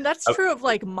 like, I mean, that's true of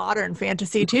like modern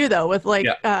fantasy too, though, with like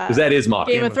because that is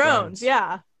modern. Game of Thrones.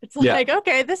 Yeah, it's like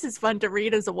okay, this is fun to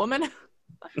read as a woman.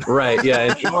 Right.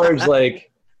 Yeah. And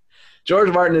George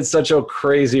Martin is such a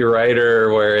crazy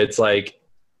writer where it's like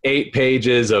 8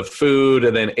 pages of food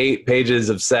and then 8 pages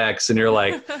of sex, and you're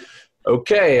like,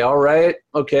 okay, all right,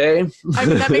 okay. I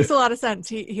mean, that makes a lot of sense.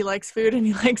 He likes food and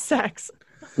he likes sex.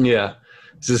 Yeah,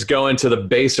 it's just going to the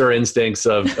baser instincts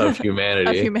of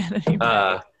humanity. Of humanity.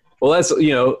 Well, that's,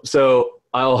 so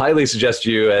I'll highly suggest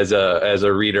you as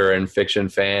a reader and fiction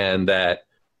fan that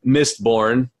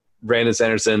Mistborn, Brandon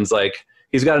Sanderson's, like,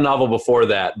 he's got a novel before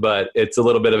that, but it's a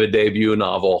little bit of a debut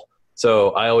novel.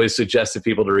 So I always suggest to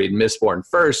people to read Mistborn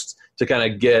first to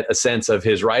kind of get a sense of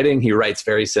his writing. He writes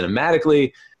very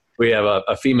cinematically. We have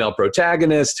a female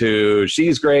protagonist who,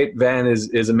 she's great. Van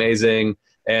is amazing.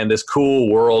 And this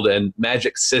cool world and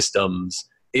magic systems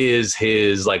is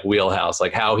his, like, wheelhouse.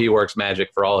 Like, how he works magic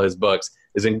for all his books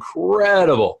is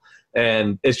incredible.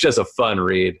 And it's just a fun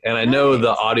read. And I know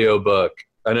the audiobook,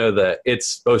 I know that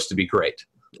it's supposed to be great.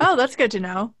 Oh, that's good to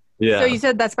know. Yeah. So you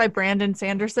said that's by Brandon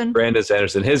Sanderson? Brandon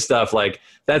Sanderson. His stuff, like,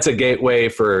 that's a gateway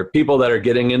for people that are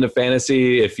getting into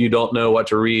fantasy. If you don't know what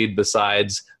to read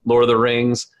besides Lord of the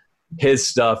Rings, his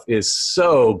stuff is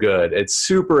so good. It's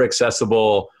super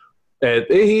accessible.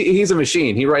 He's a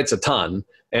machine. He writes a ton,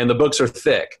 and the books are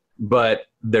thick, but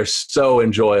they're so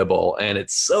enjoyable, and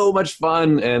it's so much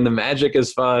fun, and the magic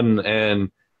is fun,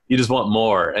 and you just want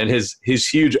more. And his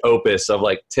huge opus of,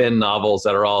 like, 10 novels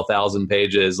that are all 1,000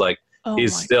 pages, like,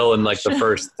 he's still in, like, the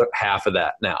first half of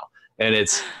that now. And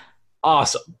it's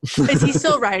awesome. Is he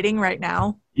still writing right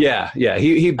now? Yeah.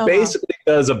 He basically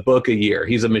does a book a year.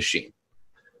 He's a machine.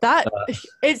 That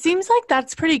it seems like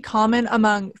that's pretty common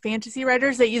among fantasy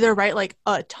writers. They either write like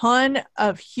a ton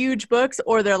of huge books,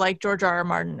 or they're like George R. R.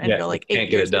 Martin and go like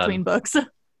 8 years between books.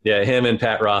 Yeah, him and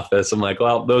Pat Rothfuss. I'm like,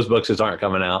 well, those books just aren't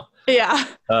coming out. Yeah,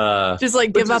 just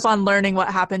like give up on learning what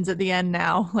happens at the end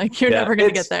now. Like you're never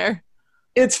gonna get there.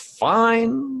 It's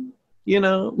fine,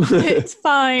 It's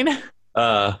fine.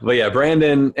 But yeah,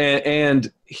 Brandon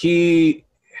and he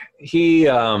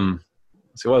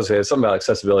so what was it? Something about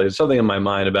accessibility. There's something in my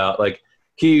mind about like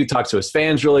he talks to his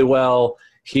fans really well.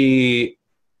 He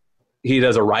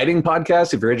does a writing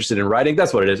podcast. If you're interested in writing,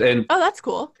 that's what it is. And that's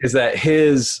cool. Is that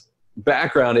his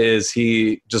background is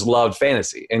he just loved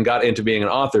fantasy and got into being an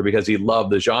author because he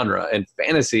loved the genre. And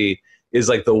fantasy is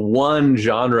like the one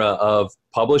genre of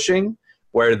publishing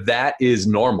where that is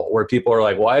normal, where people are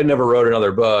like, well, I never wrote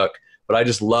another book, but I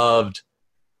just loved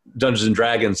Dungeons and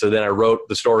Dragons. So then I wrote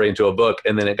the story into a book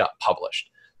and then it got published.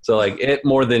 So like it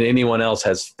more than anyone else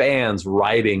has fans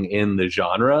writing in the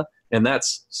genre. And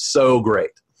that's so great.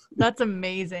 That's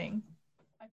amazing.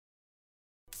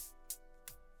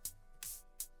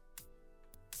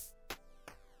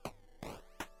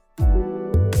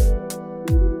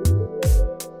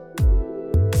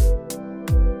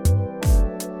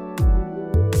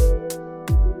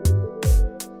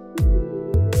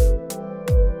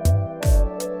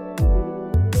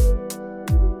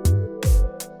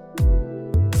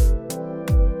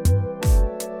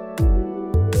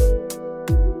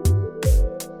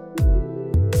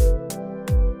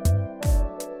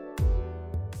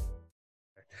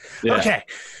 Yeah. Okay.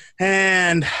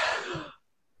 And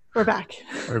we're back.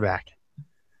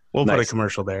 We'll put a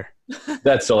commercial there.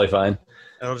 That's totally fine.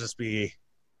 It'll just be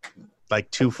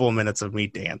like 2 full minutes of me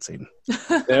dancing.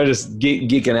 They're just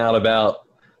geeking out about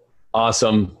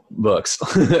awesome books.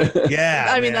 Yeah.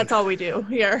 I mean, that's all we do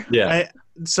here. Yeah.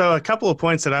 So a couple of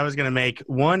points that I was going to make.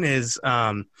 One is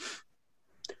I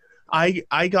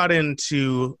got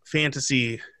into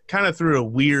fantasy kind of through a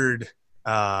weird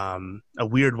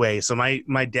way. So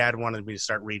my dad wanted me to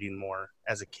start reading more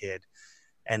as a kid,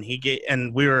 and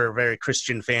we were a very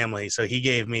Christian family, so he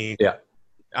gave me the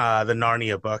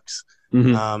Narnia books.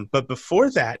 Mm-hmm. But before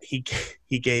that, he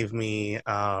gave me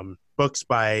books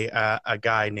by a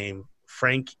guy named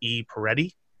Frank E.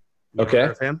 Peretti. You ever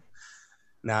heard of him?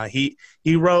 Now he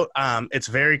wrote it's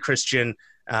very Christian,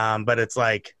 but it's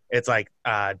like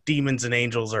demons and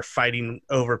angels are fighting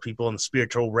over people in the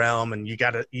spiritual realm, and you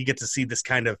get to see this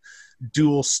kind of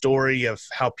dual story of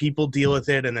how people deal with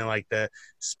it, and then like the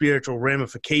spiritual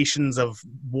ramifications of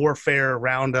warfare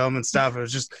around them and stuff. It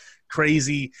was just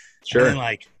crazy. Sure.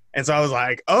 And so I was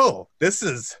like, oh, this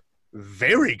is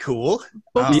very cool.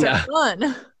 Books are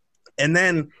fun. And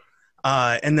then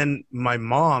my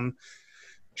mom,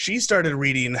 she started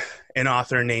reading an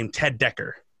author named Ted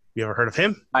Dekker. You ever heard of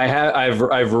him? I have.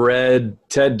 I've read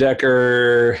Ted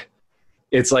Dekker.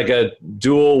 It's like a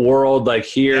dual world, like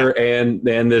here and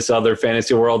this other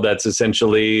fantasy world that's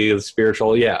essentially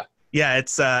spiritual. Yeah. Yeah,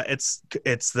 it's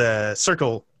the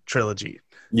Circle trilogy.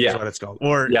 Yeah, is what it's called.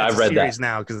 Or I've read series that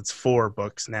now because it's 4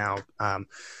 books now.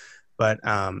 But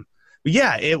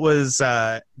yeah, it was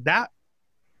that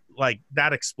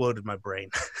exploded my brain.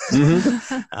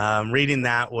 Mm-hmm. Reading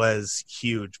that was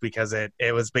huge because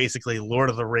it was basically Lord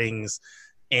of the Rings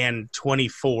and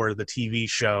 24, the TV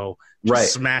show,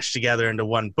 smashed together into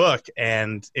one book,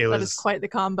 and that was quite the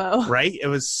combo. Right? It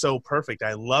was so perfect.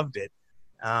 I loved it.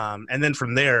 And then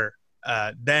from there,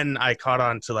 then I caught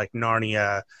on to like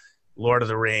Narnia, Lord of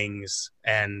the Rings,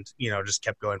 and just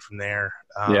kept going from there.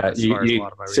 You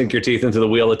sink your teeth into the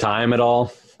Wheel of Time at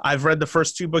all? I've read the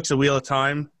first 2 books of Wheel of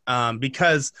Time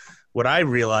because what I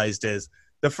realized is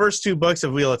the first 2 books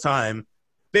of Wheel of Time,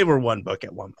 they were one book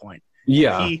at one point.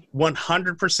 Yeah. He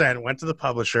 100% went to the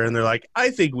publisher and they're like, I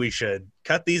think we should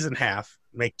cut these in half,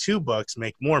 make 2 books,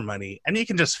 make more money, and you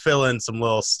can just fill in some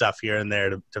little stuff here and there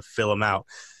to fill them out.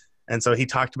 And so he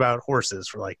talked about horses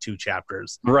for like 2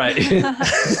 chapters. Right.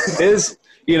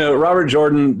 Robert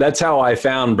Jordan, that's how I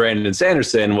found Brandon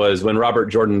Sanderson, was when Robert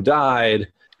Jordan died.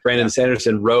 Brandon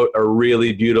Sanderson wrote a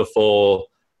really beautiful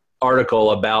article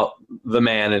about the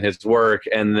man and his work.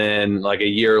 And then like a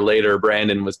year later,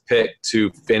 Brandon was picked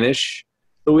to finish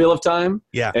The Wheel of Time.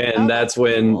 Yeah. And that's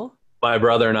when my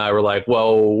brother and I were like,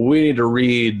 well, we need to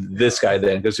read this guy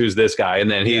then, because who's this guy?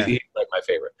 And then he's like my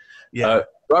favorite. Yeah.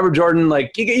 Robert Jordan,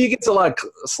 like he gets a lot of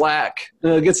slack.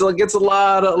 Gets a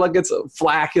lot of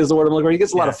flack is the word I'm looking for. He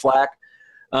gets a lot of flack,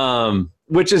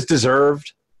 which is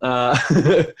deserved.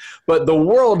 But the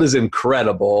world is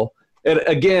incredible. And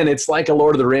again, it's like a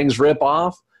Lord of the Rings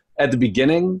ripoff at the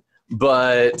beginning,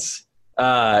 but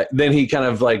then he kind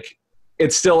of like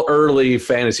it's still early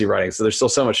fantasy writing, so there's still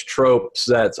so much tropes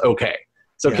that's okay.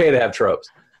 It's okay to have tropes.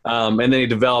 And then he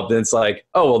developed, and it's like,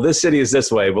 oh, well, this city is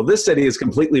this way. Well, this city is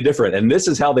completely different, and this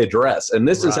is how they dress, and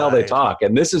this is how they talk,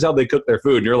 and this is how they cook their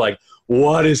food. And you're like,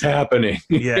 what is happening?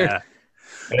 Yeah.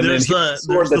 And there's the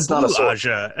blue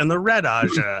Aja and the red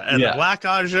Aja and the black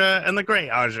Aja and the gray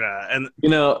Aja. And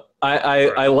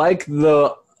I like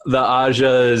the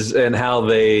Ajas and how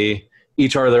they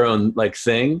each are their own like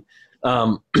thing.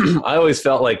 I always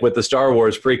felt like with the Star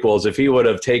Wars prequels, if he would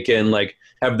have taken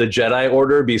have the Jedi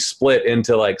Order be split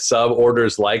into like sub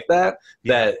orders like that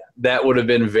would have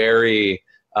been very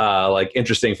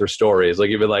interesting for stories. Like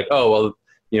you'd be like, oh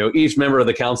well, each member of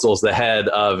the council is the head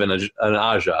of an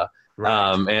Aja.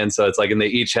 Right. And so it's like, and they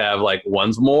each have like,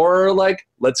 one's more like,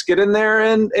 let's get in there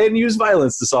and use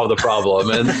violence to solve the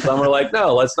problem. And some are like,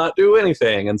 no, let's not do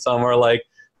anything. And some are like,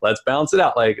 let's balance it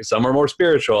out. Like some are more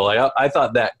spiritual. Like I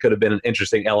thought that could have been an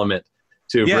interesting element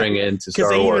to bring into Star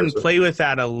Wars. Because they even play with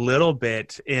that a little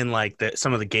bit in like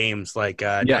some of the games, like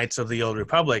Knights of the Old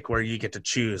Republic, where you get to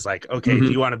choose like, okay,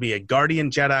 do you want to be a Guardian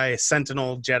Jedi, a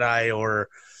Sentinel Jedi, or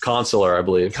Consular, I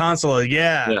believe. Consular,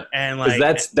 yeah. And like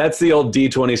that's the old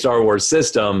D20 Star Wars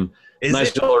system. Knights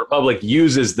of the Old Republic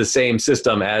uses the same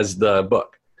system as the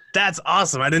book. That's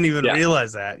awesome. I didn't even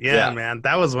realize that. Yeah, man.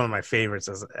 That was one of my favorites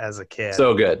as a kid.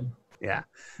 So good. Yeah.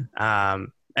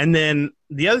 And then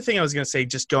the other thing I was going to say,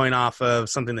 just going off of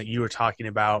something that you were talking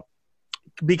about,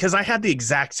 because I had the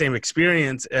exact same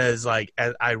experience as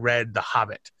I read The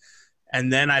Hobbit.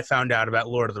 And then I found out about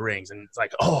Lord of the Rings, and it's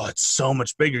like, oh, it's so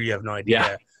much bigger. You have no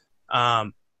idea. Yeah.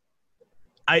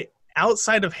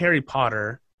 Outside of Harry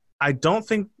Potter, I don't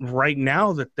think right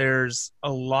now that there's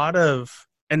a lot of,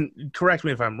 and correct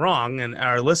me if I'm wrong, and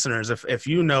our listeners, if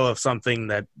you know of something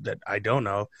that I don't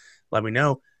know, let me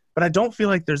know. But I don't feel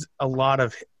like there's a lot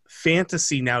of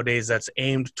fantasy nowadays that's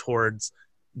aimed towards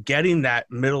getting that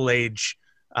middle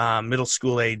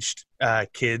school aged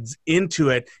kids into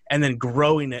it and then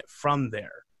growing it from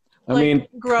there. I mean,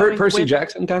 Percy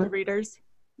Jackson kind of readers.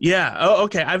 Yeah. Oh,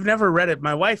 okay. I've never read it.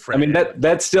 My wife read it. I mean,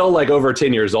 that's still like over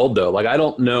 10 years old though. Like I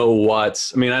don't know I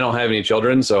don't have any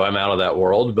children, so I'm out of that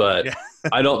world, but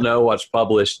I don't know what's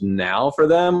published now for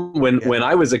them. When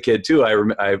I was a kid too,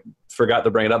 I forgot to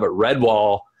bring it up, but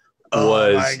Redwall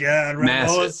was my God,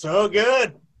 Redwall is so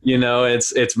good.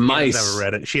 It's mice. I've never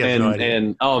read it. She has no idea.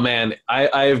 And oh man,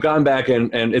 I've gone back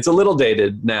and it's a little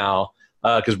dated now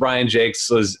because Brian Jakes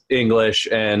was English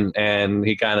and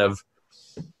he kind of,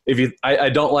 I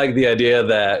don't like the idea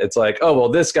that it's like, oh well,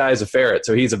 this guy's a ferret,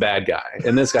 so he's a bad guy,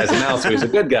 and this guy's a mouse, so he's a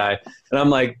good guy. And I'm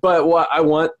like, but what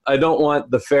I don't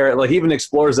want the ferret. Like he even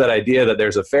explores that idea that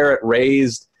there's a ferret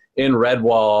raised in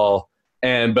Redwall,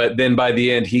 but then by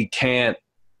the end he can't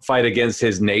fight against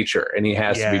his nature and he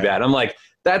has to be bad. I'm like,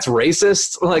 that's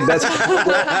racist. Like that's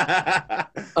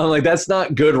I'm like, that's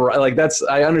not good. Like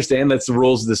I understand that's the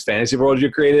rules of this fantasy world you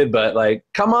created, but like,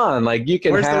 come on, like you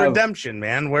can Where's the redemption,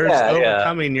 man? Where's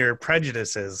overcoming your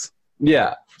prejudices?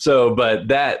 Yeah. So, but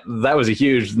that was a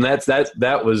huge, and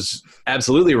that was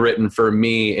absolutely written for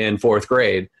me in 4th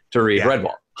grade to read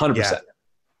Redwall. 100%. Yeah,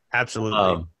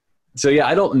 absolutely. So yeah,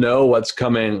 I don't know what's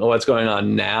going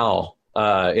on now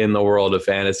in the world of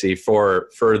fantasy for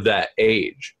that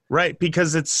age. Right,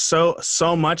 because it's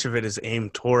so much of it is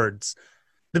aimed towards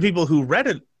the people who read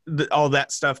it, all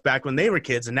that stuff back when they were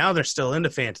kids, and now they're still into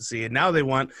fantasy, and now they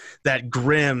want that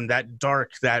grim, that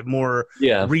dark, that more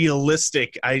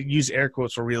realistic. I use air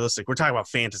quotes for realistic. We're talking about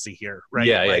fantasy here, right?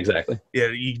 Yeah, exactly. Yeah,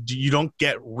 you don't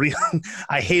get real.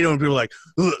 I hate it when people are like,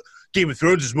 Game of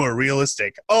Thrones is more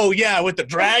realistic. Oh yeah, with the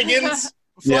dragons.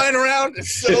 Flying around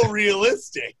is so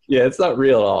realistic. Yeah, it's not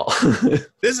real at all.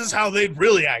 This is how they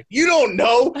really act. You don't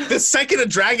know. The second a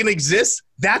dragon exists,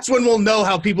 that's when we'll know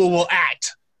how people will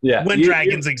act. Yeah, when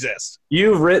dragons exist.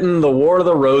 You've written The War of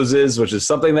the Roses, which is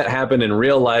something that happened in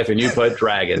real life, and you put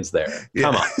dragons there.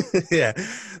 Come on. Yeah.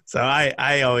 So I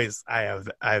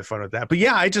have fun with that. But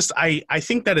yeah, I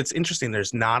think that it's interesting.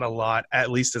 There's not a lot,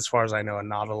 at least as far as I know,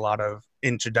 not a lot of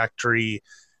introductory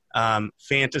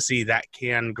fantasy that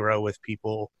can grow with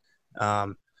people, but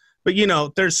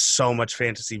there's so much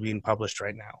fantasy being published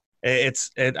right now.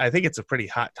 I think it's a pretty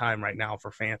hot time right now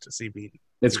for fantasy being.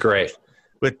 It's great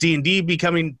with D&D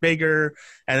becoming bigger,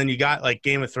 and then you got like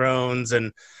Game of Thrones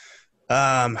and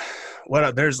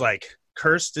there's like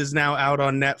Cursed is now out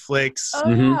on Netflix. Oh,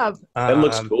 yeah. That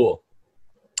looks cool.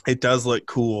 It does look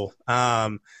cool.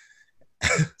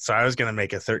 So I was gonna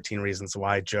make a 13 Reasons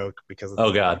Why joke because of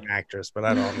Oh God, an actress, but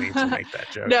I don't need to make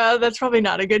that joke. No, that's probably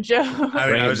not a good joke.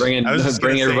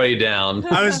 bring everybody down.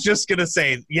 I was just gonna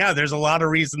say, yeah, there's a lot of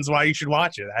reasons why you should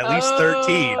watch it. At least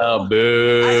 13. Oh,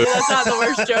 boo! That's not the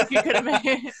worst joke you could have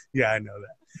made. Yeah, I know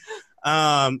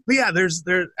that. But yeah,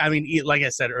 I mean, like I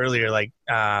said earlier, like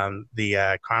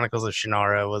the Chronicles of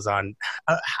Shannara was on.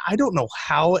 I don't know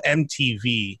how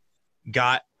MTV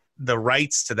got the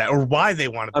rights to that or why they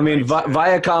wanted. I mean,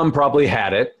 Viacom probably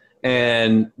had it,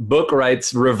 and book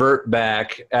rights revert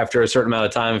back after a certain amount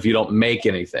of time if you don't make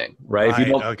anything, right?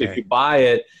 If you buy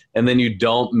it and then you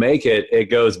don't make it, it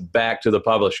goes back to the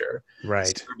publisher,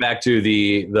 right? Back to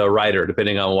the writer,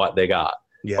 depending on what they got,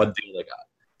 what deal they got.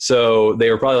 So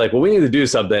they were probably like, well, we need to do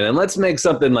something, and let's make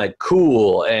something like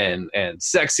cool and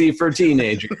sexy for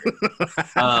teenagers.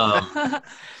 I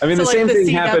mean, so the same thing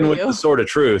happened with The Sword of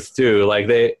Truth too. Like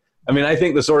I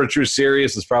think The Sword of Truth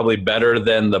series is probably better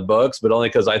than the books, but only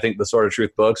because I think The Sword of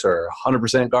Truth books are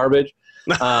 100% garbage.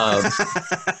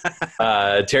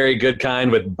 Terry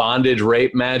Goodkind with bondage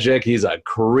rape magic. He's a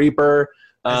creeper.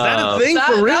 Is that a thing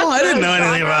for real? I didn't know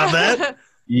anything about that.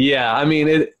 Yeah, I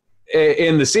mean,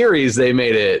 in the series, they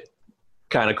made it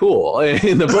kind of cool.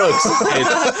 In the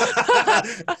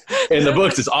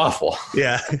books, it's awful.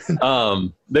 Yeah.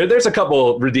 There's a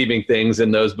couple redeeming things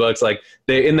in those books. Like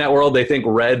in that world, they think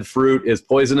red fruit is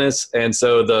poisonous, and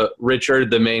so Richard,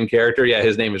 the main character,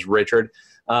 his name is Richard.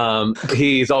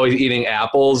 He's always eating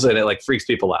apples, and it like freaks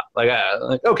people out. Like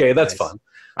okay, that's fun.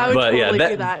 But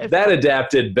totally that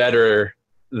adapted better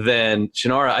than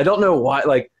Shannara. I don't know why.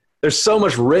 Like, there's so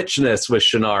much richness with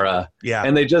Shannara,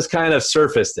 and they just kind of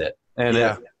surfaced it. And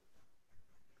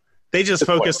they just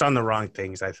focused on the wrong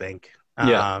things, I think.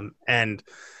 And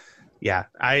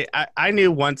I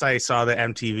knew once I saw that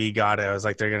MTV got it, I was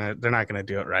like, they're not gonna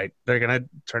do it right. They're gonna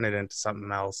turn it into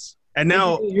something else. And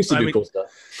now cool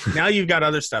stuff. Now you've got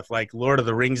other stuff like Lord of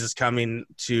the Rings is coming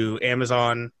to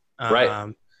Amazon.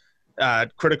 Right.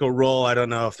 Critical Role. I don't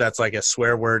know if that's like a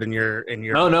swear word in your.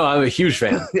 No, I'm a huge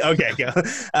fan. Okay,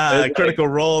 Critical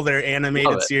Role. Their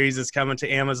animated series is coming to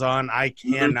Amazon. I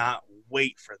cannot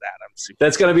wait for that.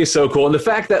 That's going to be so cool. And the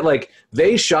fact that like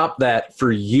they shopped that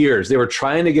for years, they were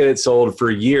trying to get it sold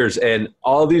for years, and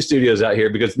all these studios out here,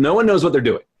 because no one knows what they're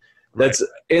doing. That's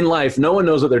in life. No one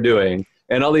knows what they're doing,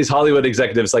 and all these Hollywood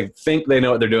executives like think they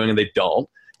know what they're doing, and they don't.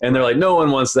 And they're like, no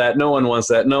one wants that. No one wants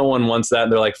that. No one wants that.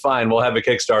 And they're like, fine, we'll have a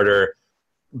Kickstarter.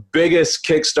 Biggest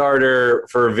Kickstarter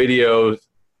for video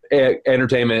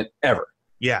entertainment ever.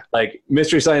 Yeah. Like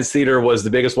Mystery Science Theater was the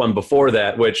biggest one before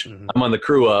that, which I'm on the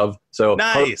crew of. So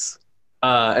nice.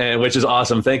 And which is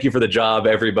awesome. Thank you for the job,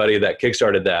 everybody that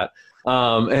kickstarted that.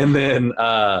 And then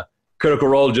Critical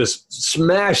Role just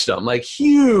smashed them, like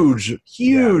huge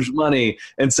money.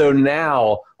 And so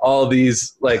now all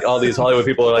these Hollywood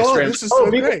people are like, this is so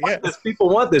great. People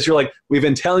want this. You're like, we've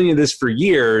been telling you this for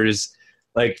years.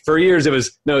 Like for years it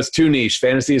was, no, it's too niche.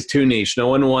 Fantasy is too niche. No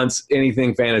one wants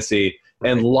anything fantasy.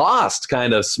 And Lost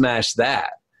kind of smashed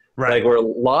that. Right. Like where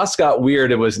Lost got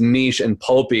weird, it was niche and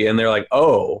pulpy. And they're like,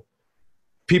 oh,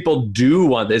 people do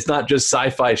want this. It's not just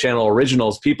Sci-Fi Channel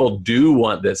originals. People do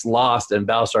want this. Lost and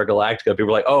Battlestar Galactica. People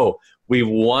are like, oh, we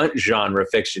want genre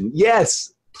fiction.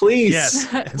 Yes, please. Yes.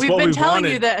 We've been telling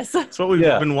you this. It's what we've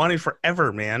been wanting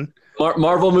forever, man.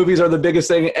 Marvel movies are the biggest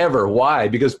thing ever. Why?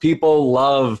 Because people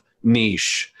love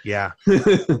niche. Yeah.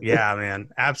 Yeah, man.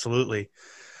 Absolutely.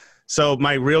 So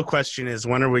my real question is,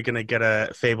 when are we going to get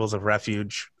a Fables of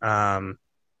Refuge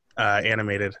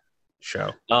animated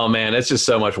show? Oh man, it's just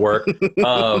so much work.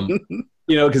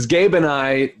 Because Gabe and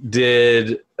I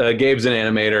did. Gabe's an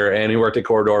animator, and he worked at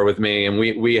Corridor with me, and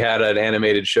we had an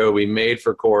animated show we made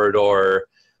for Corridor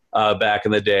back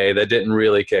in the day that didn't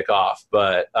really kick off,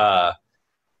 but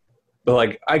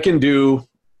like I can do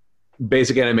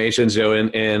basic animations,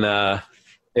 in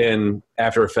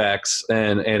After Effects,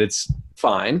 and it's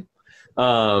fine.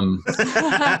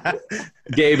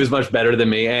 Gabe is much better than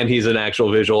me, and he's an actual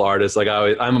visual artist. Like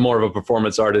I'm more of a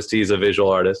performance artist. He's a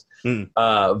visual artist.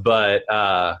 But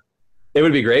it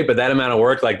would be great, but that amount of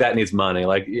work, like that needs money.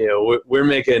 Like, we're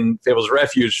making Fables of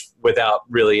Refuge without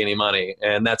really any money,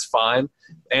 and that's fine.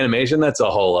 Animation, that's a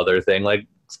whole other thing. Like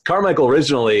Carmichael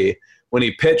originally, when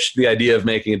he pitched the idea of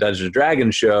making a Dungeons &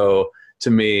 Dragons show to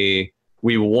me,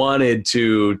 we wanted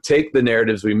to take the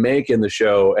narratives we make in the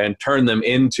show and turn them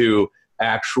into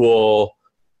actual,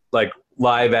 like,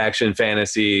 live action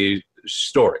fantasy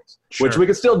stories, which we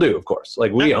could still do, of course.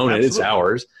 Like, we own it. It's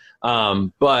ours.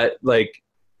 But like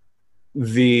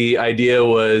the idea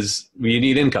was you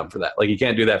need income for that. Like, you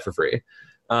can't do that for free.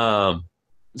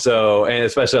 So, and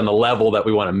especially on the level that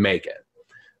we want to make it.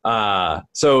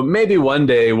 So maybe one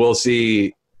day we'll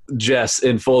see Jess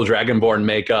in full Dragonborn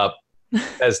makeup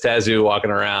as Tazu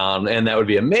walking around, and that would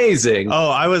be amazing. Oh,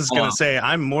 I was gonna say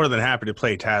I'm more than happy to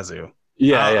play Tazu.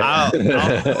 Yeah,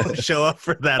 I'll show up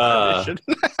for that audition.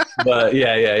 But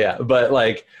yeah. But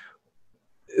like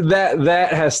that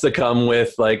has to come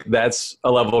with like that's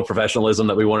a level of professionalism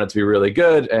that we want it to be really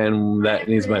good, and that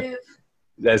needs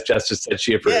as Jess just said,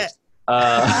 she approves.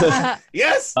 Yeah.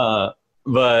 Yes.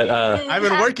 But I've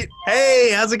been working.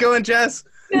 Hey, how's it going, Jess?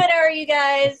 Good. How are you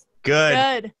guys?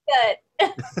 Good.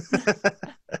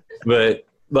 But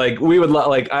like we would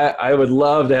I would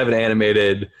love to have an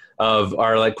animated of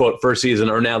our like quote first season,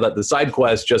 or now that the side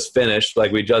quest just finished,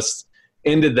 like we just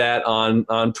ended that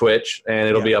on Twitch, and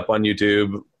it'll be up on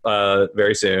YouTube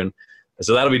very soon.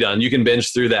 So that'll be done. You can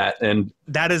binge through that. And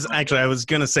that is actually, I was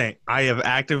gonna say, I have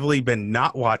actively been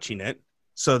not watching it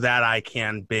so that I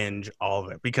can binge all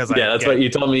of it, because that's what you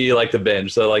told me you like to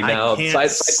binge. So like now side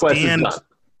quest is done.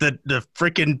 The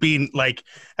freaking being like,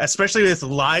 especially with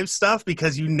live stuff,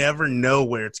 because you never know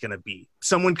where it's gonna be.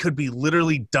 Someone could be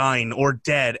literally dying or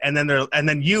dead, and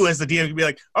then you as the DM could be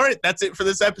like, "All right, that's it for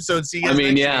this episode. See you guys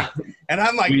next week." And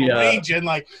I'm like raging,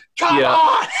 like, "Come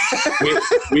on!"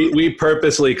 we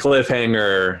purposely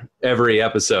cliffhanger every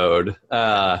episode,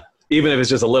 even if it's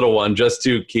just a little one, just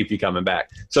to keep you coming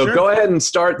back. So go ahead and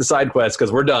start the side quest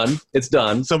because we're done. It's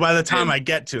done. So by the time I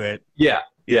get to it,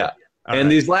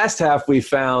 these last half, we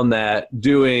found that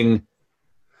doing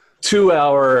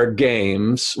 2-hour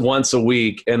games once a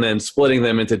week and then splitting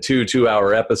them into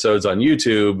 2-hour episodes on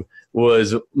YouTube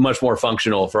was much more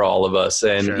functional for all of us,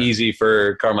 and easy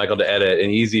for Carmichael to edit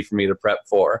and easy for me to prep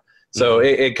for. So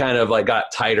it kind of like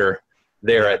got tighter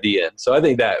there at the end. So I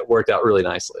think that worked out really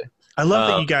nicely. I love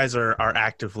that you guys are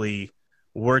actively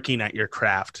working at your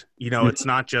craft. You know, it's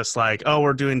not just like, oh,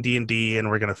 we're doing D&D and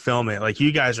we're going to film it. Like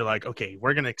you guys are like, okay,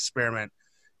 we're going to experiment.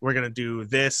 We're going to do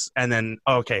this. And then,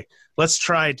 okay, let's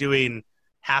try doing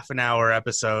half an hour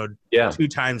episode 2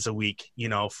 times a week, you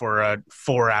know, for a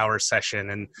 4-hour session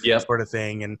and sort of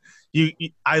thing. And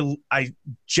I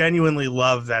genuinely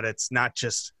love that it's not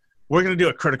just, we're going to do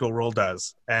what Critical Role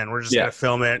does and we're just going to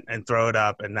film it and throw it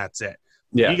up and that's it.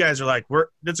 You guys are like,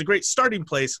 that's a great starting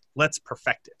place. Let's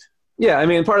perfect it. Yeah, I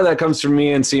mean, part of that comes from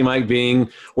me and C-Mike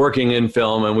working in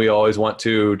film, and we always want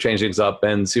to change things up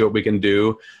and see what we can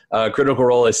do. Critical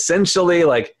Role essentially,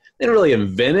 like, they didn't really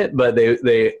invent it, but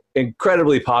they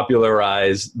incredibly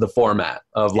popularized the format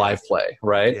of live play,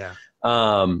 right? Yeah.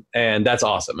 And that's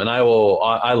awesome, and I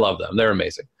love them. They're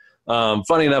amazing.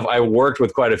 Funny enough, I worked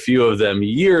with quite a few of them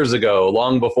years ago,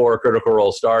 long before Critical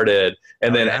Role started,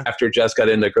 and then after Jess got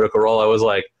into Critical Role, I was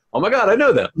like, oh my God, I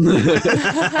know them.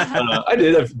 I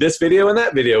did this video and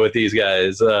that video with these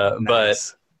guys,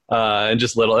 nice. And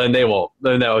just little, and they won't,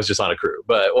 and that was just on a crew,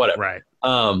 but whatever. Right.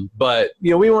 But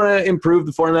you know, we want to improve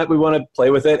the format. We want to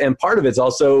play with it. And part of it's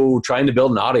also trying to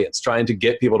build an audience, trying to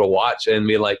get people to watch and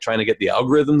be like trying to get the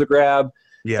algorithm to grab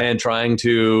and trying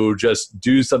to just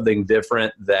do something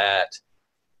different that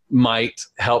might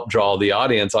help draw the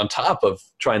audience on top of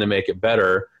trying to make it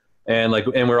better. And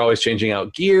we're always changing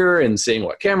out gear and seeing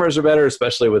what cameras are better,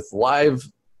 especially with live,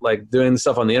 like doing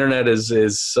stuff on the internet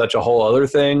is such a whole other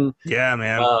thing. Yeah,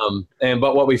 man.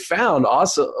 But what we found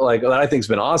also, like that I think's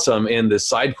been awesome in this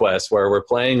side quest where we're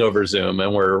playing over Zoom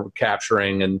and we're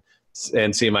capturing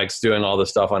and C-Mike's doing all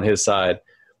this stuff on his side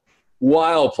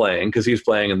while playing, because he's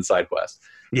playing in the side quest.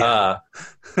 Yeah.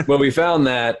 But we found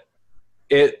that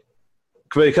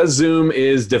because Zoom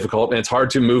is difficult and it's hard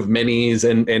to move minis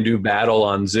and do battle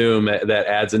on Zoom, that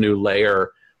adds a new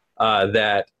layer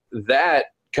that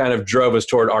kind of drove us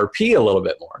toward RP a little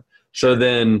bit more. So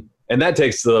then, and that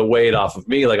takes the weight off of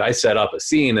me. Like I set up a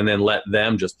scene and then let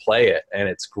them just play it, and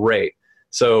it's great.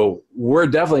 So we're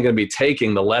definitely going to be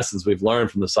taking the lessons we've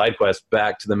learned from the side quest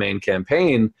back to the main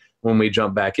campaign when we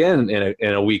jump back in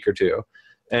a week or two.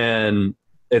 And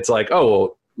it's like, oh,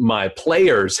 well, my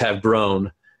players have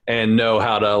grown and know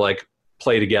how to like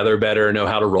play together better, know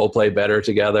how to role play better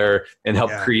together, and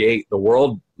help create the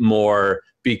world more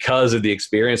because of the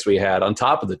experience we had on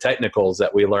top of the technicals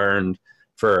that we learned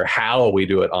for how we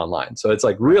do it online. So it's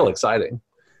like real exciting.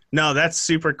 No, that's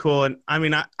super cool. And I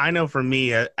mean, I know for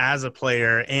me as a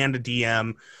player and a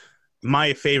DM,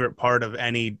 my favorite part of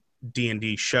any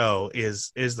D&D show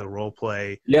is the role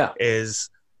play. Yeah. Is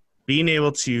being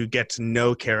able to get to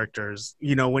know characters.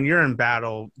 You know, when you're in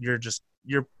battle,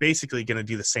 you're basically going to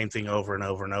do the same thing over and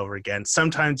over and over again.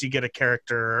 Sometimes you get a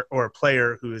character or a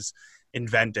player who's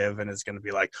inventive and is going to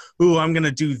be like, ooh, I'm going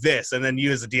to do this. And then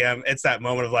you as a DM, it's that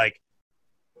moment of like,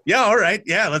 yeah, all right.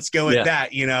 Yeah, let's go with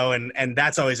that, you know, and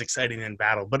that's always exciting in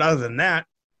battle. But other than that,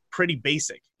 pretty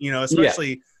basic, you know,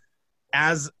 especially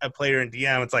as a player in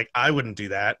DM, it's like, I wouldn't do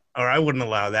that, or I wouldn't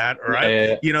allow that, or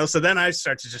so then I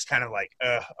start to just kind of like,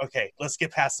 okay, let's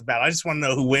get past the battle. I just want to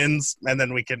know who wins, and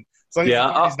then we can.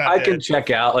 I can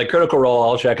check out, like Critical Role,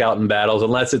 I'll check out in battles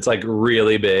unless it's like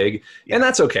really big. Yeah. And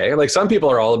that's okay. Like some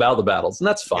people are all about the battles, and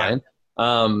that's fine.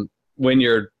 Yeah. When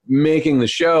you're making the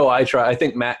show, I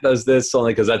think Matt does this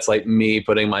only because that's like me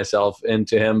putting myself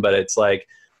into him, but it's like,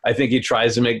 I think he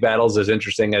tries to make battles as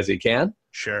interesting as he can.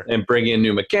 Sure. And bring in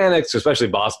new mechanics, especially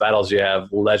boss battles. You have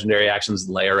legendary actions,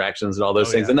 layer actions, and all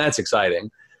those things, and that's exciting.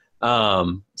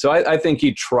 So I think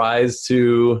he tries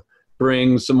to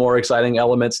bring some more exciting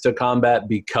elements to combat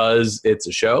because it's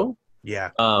a show.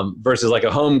 Yeah. Versus like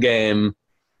a home game,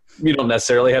 you don't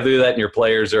necessarily have to do that, and your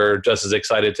players are just as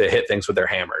excited to hit things with their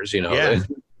hammers, you know?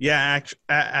 Yeah,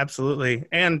 absolutely.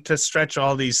 And to stretch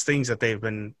all these things that they've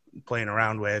been playing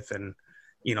around with, and,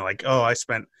 you know, like, I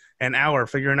spent an hour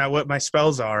figuring out what my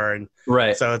spells are. And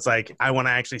so it's like, I want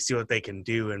to actually see what they can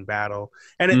do in battle.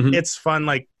 And it's fun.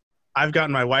 Like, I've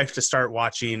gotten my wife to start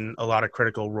watching a lot of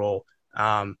Critical Role.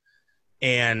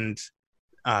 And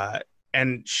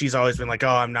she's always been like,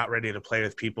 I'm not ready to play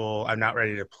with people. I'm not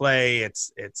ready to play.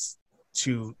 It's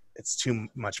too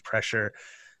much pressure.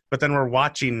 But then we're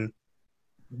watching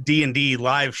D&D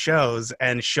live shows,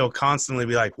 and she'll constantly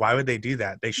be like, why would they do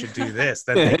that? They should do this.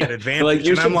 Then they get advantage. Like,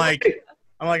 and I'm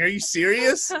like, are you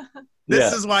serious?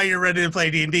 This is why you're ready to play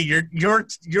D&D.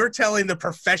 You're telling the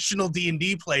professional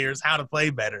D&D players how to play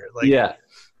better. Like,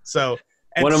 so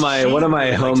one of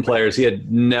my home players, he had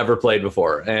never played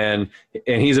before, and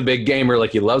he's a big gamer.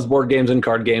 Like, he loves board games and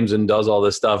card games and does all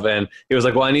this stuff. And he was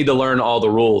like, well, I need to learn all the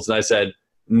rules. And I said,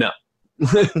 no.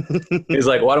 He's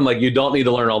like, what? I'm like, you don't need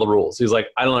to learn all the rules. He's like,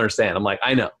 I don't understand. I'm like,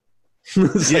 I know.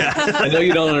 I know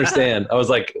you don't understand. I was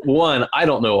like, one, I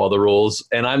don't know all the rules,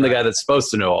 and I'm the guy that's supposed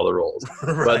to know all the rules.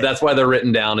 But that's why they're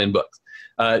written down in books.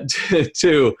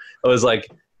 Two, I was like,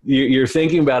 you're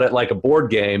thinking about it like a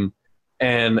board game,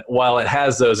 and while it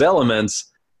has those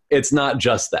elements, it's not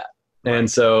just that. And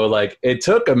so, like, it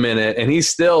took a minute, and he's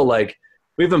still like,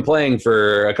 we've been playing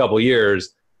for a couple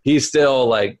years. He still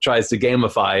like tries to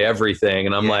gamify everything,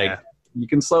 and I'm like, you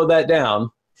can slow that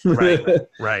down. Right.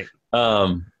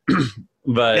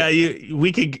 But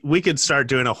we could start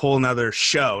doing a whole nother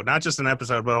show, not just an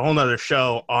episode, but a whole nother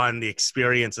show on the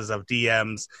experiences of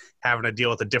DMs having to deal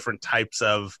with the different types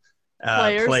of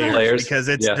players, because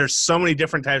there's so many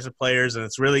different types of players, and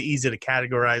it's really easy to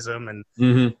categorize them and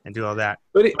do all that.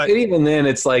 But even then,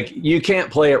 it's like, you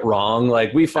can't play it wrong.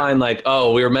 Like, we find like,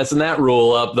 we were messing that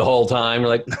rule up the whole time. We're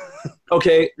like,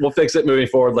 okay, we'll fix it moving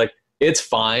forward. Like, it's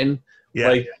fine. Yeah.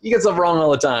 Like, you get stuff wrong all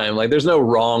the time. Like, there's no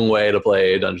wrong way to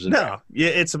play Dungeons and Dragons. No,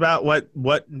 it's about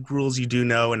what rules you do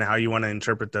know and how you want to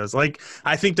interpret those. Like,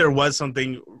 I think there was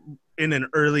something in an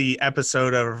early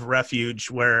episode of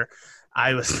Refuge where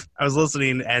I was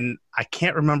listening, and I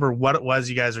can't remember what it was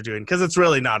you guys are doing, because it's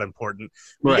really not important.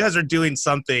 You guys are doing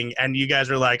something, and you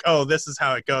guys are like, this is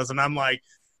how it goes. And I'm like,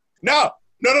 no,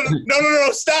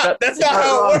 stop. That's not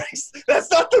how it works.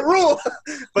 That's not the rule.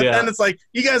 But then it's like,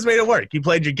 you guys made it work. You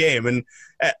played your game. And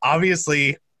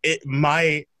obviously,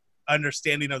 my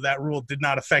understanding of that rule did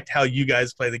not affect how you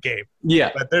guys play the game. Yeah.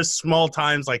 But there's small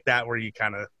times like that where you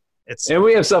kind of, and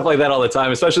we have stuff like that all the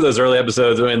time, especially those early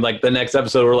episodes when, like, the next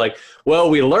episode we're like, well,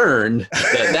 we learned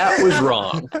that was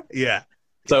wrong. Yeah.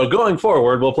 So going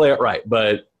forward, we'll play it right.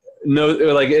 But no,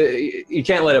 like, you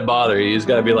can't let it bother you. You just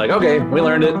got to be like, okay, we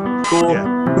learned it. Cool.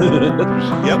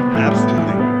 Yeah. Yep,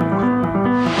 absolutely.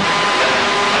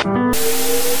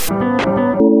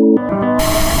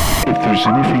 If there's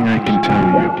anything I can tell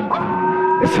you,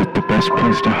 it's that the best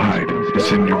place to hide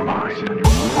is in your mind.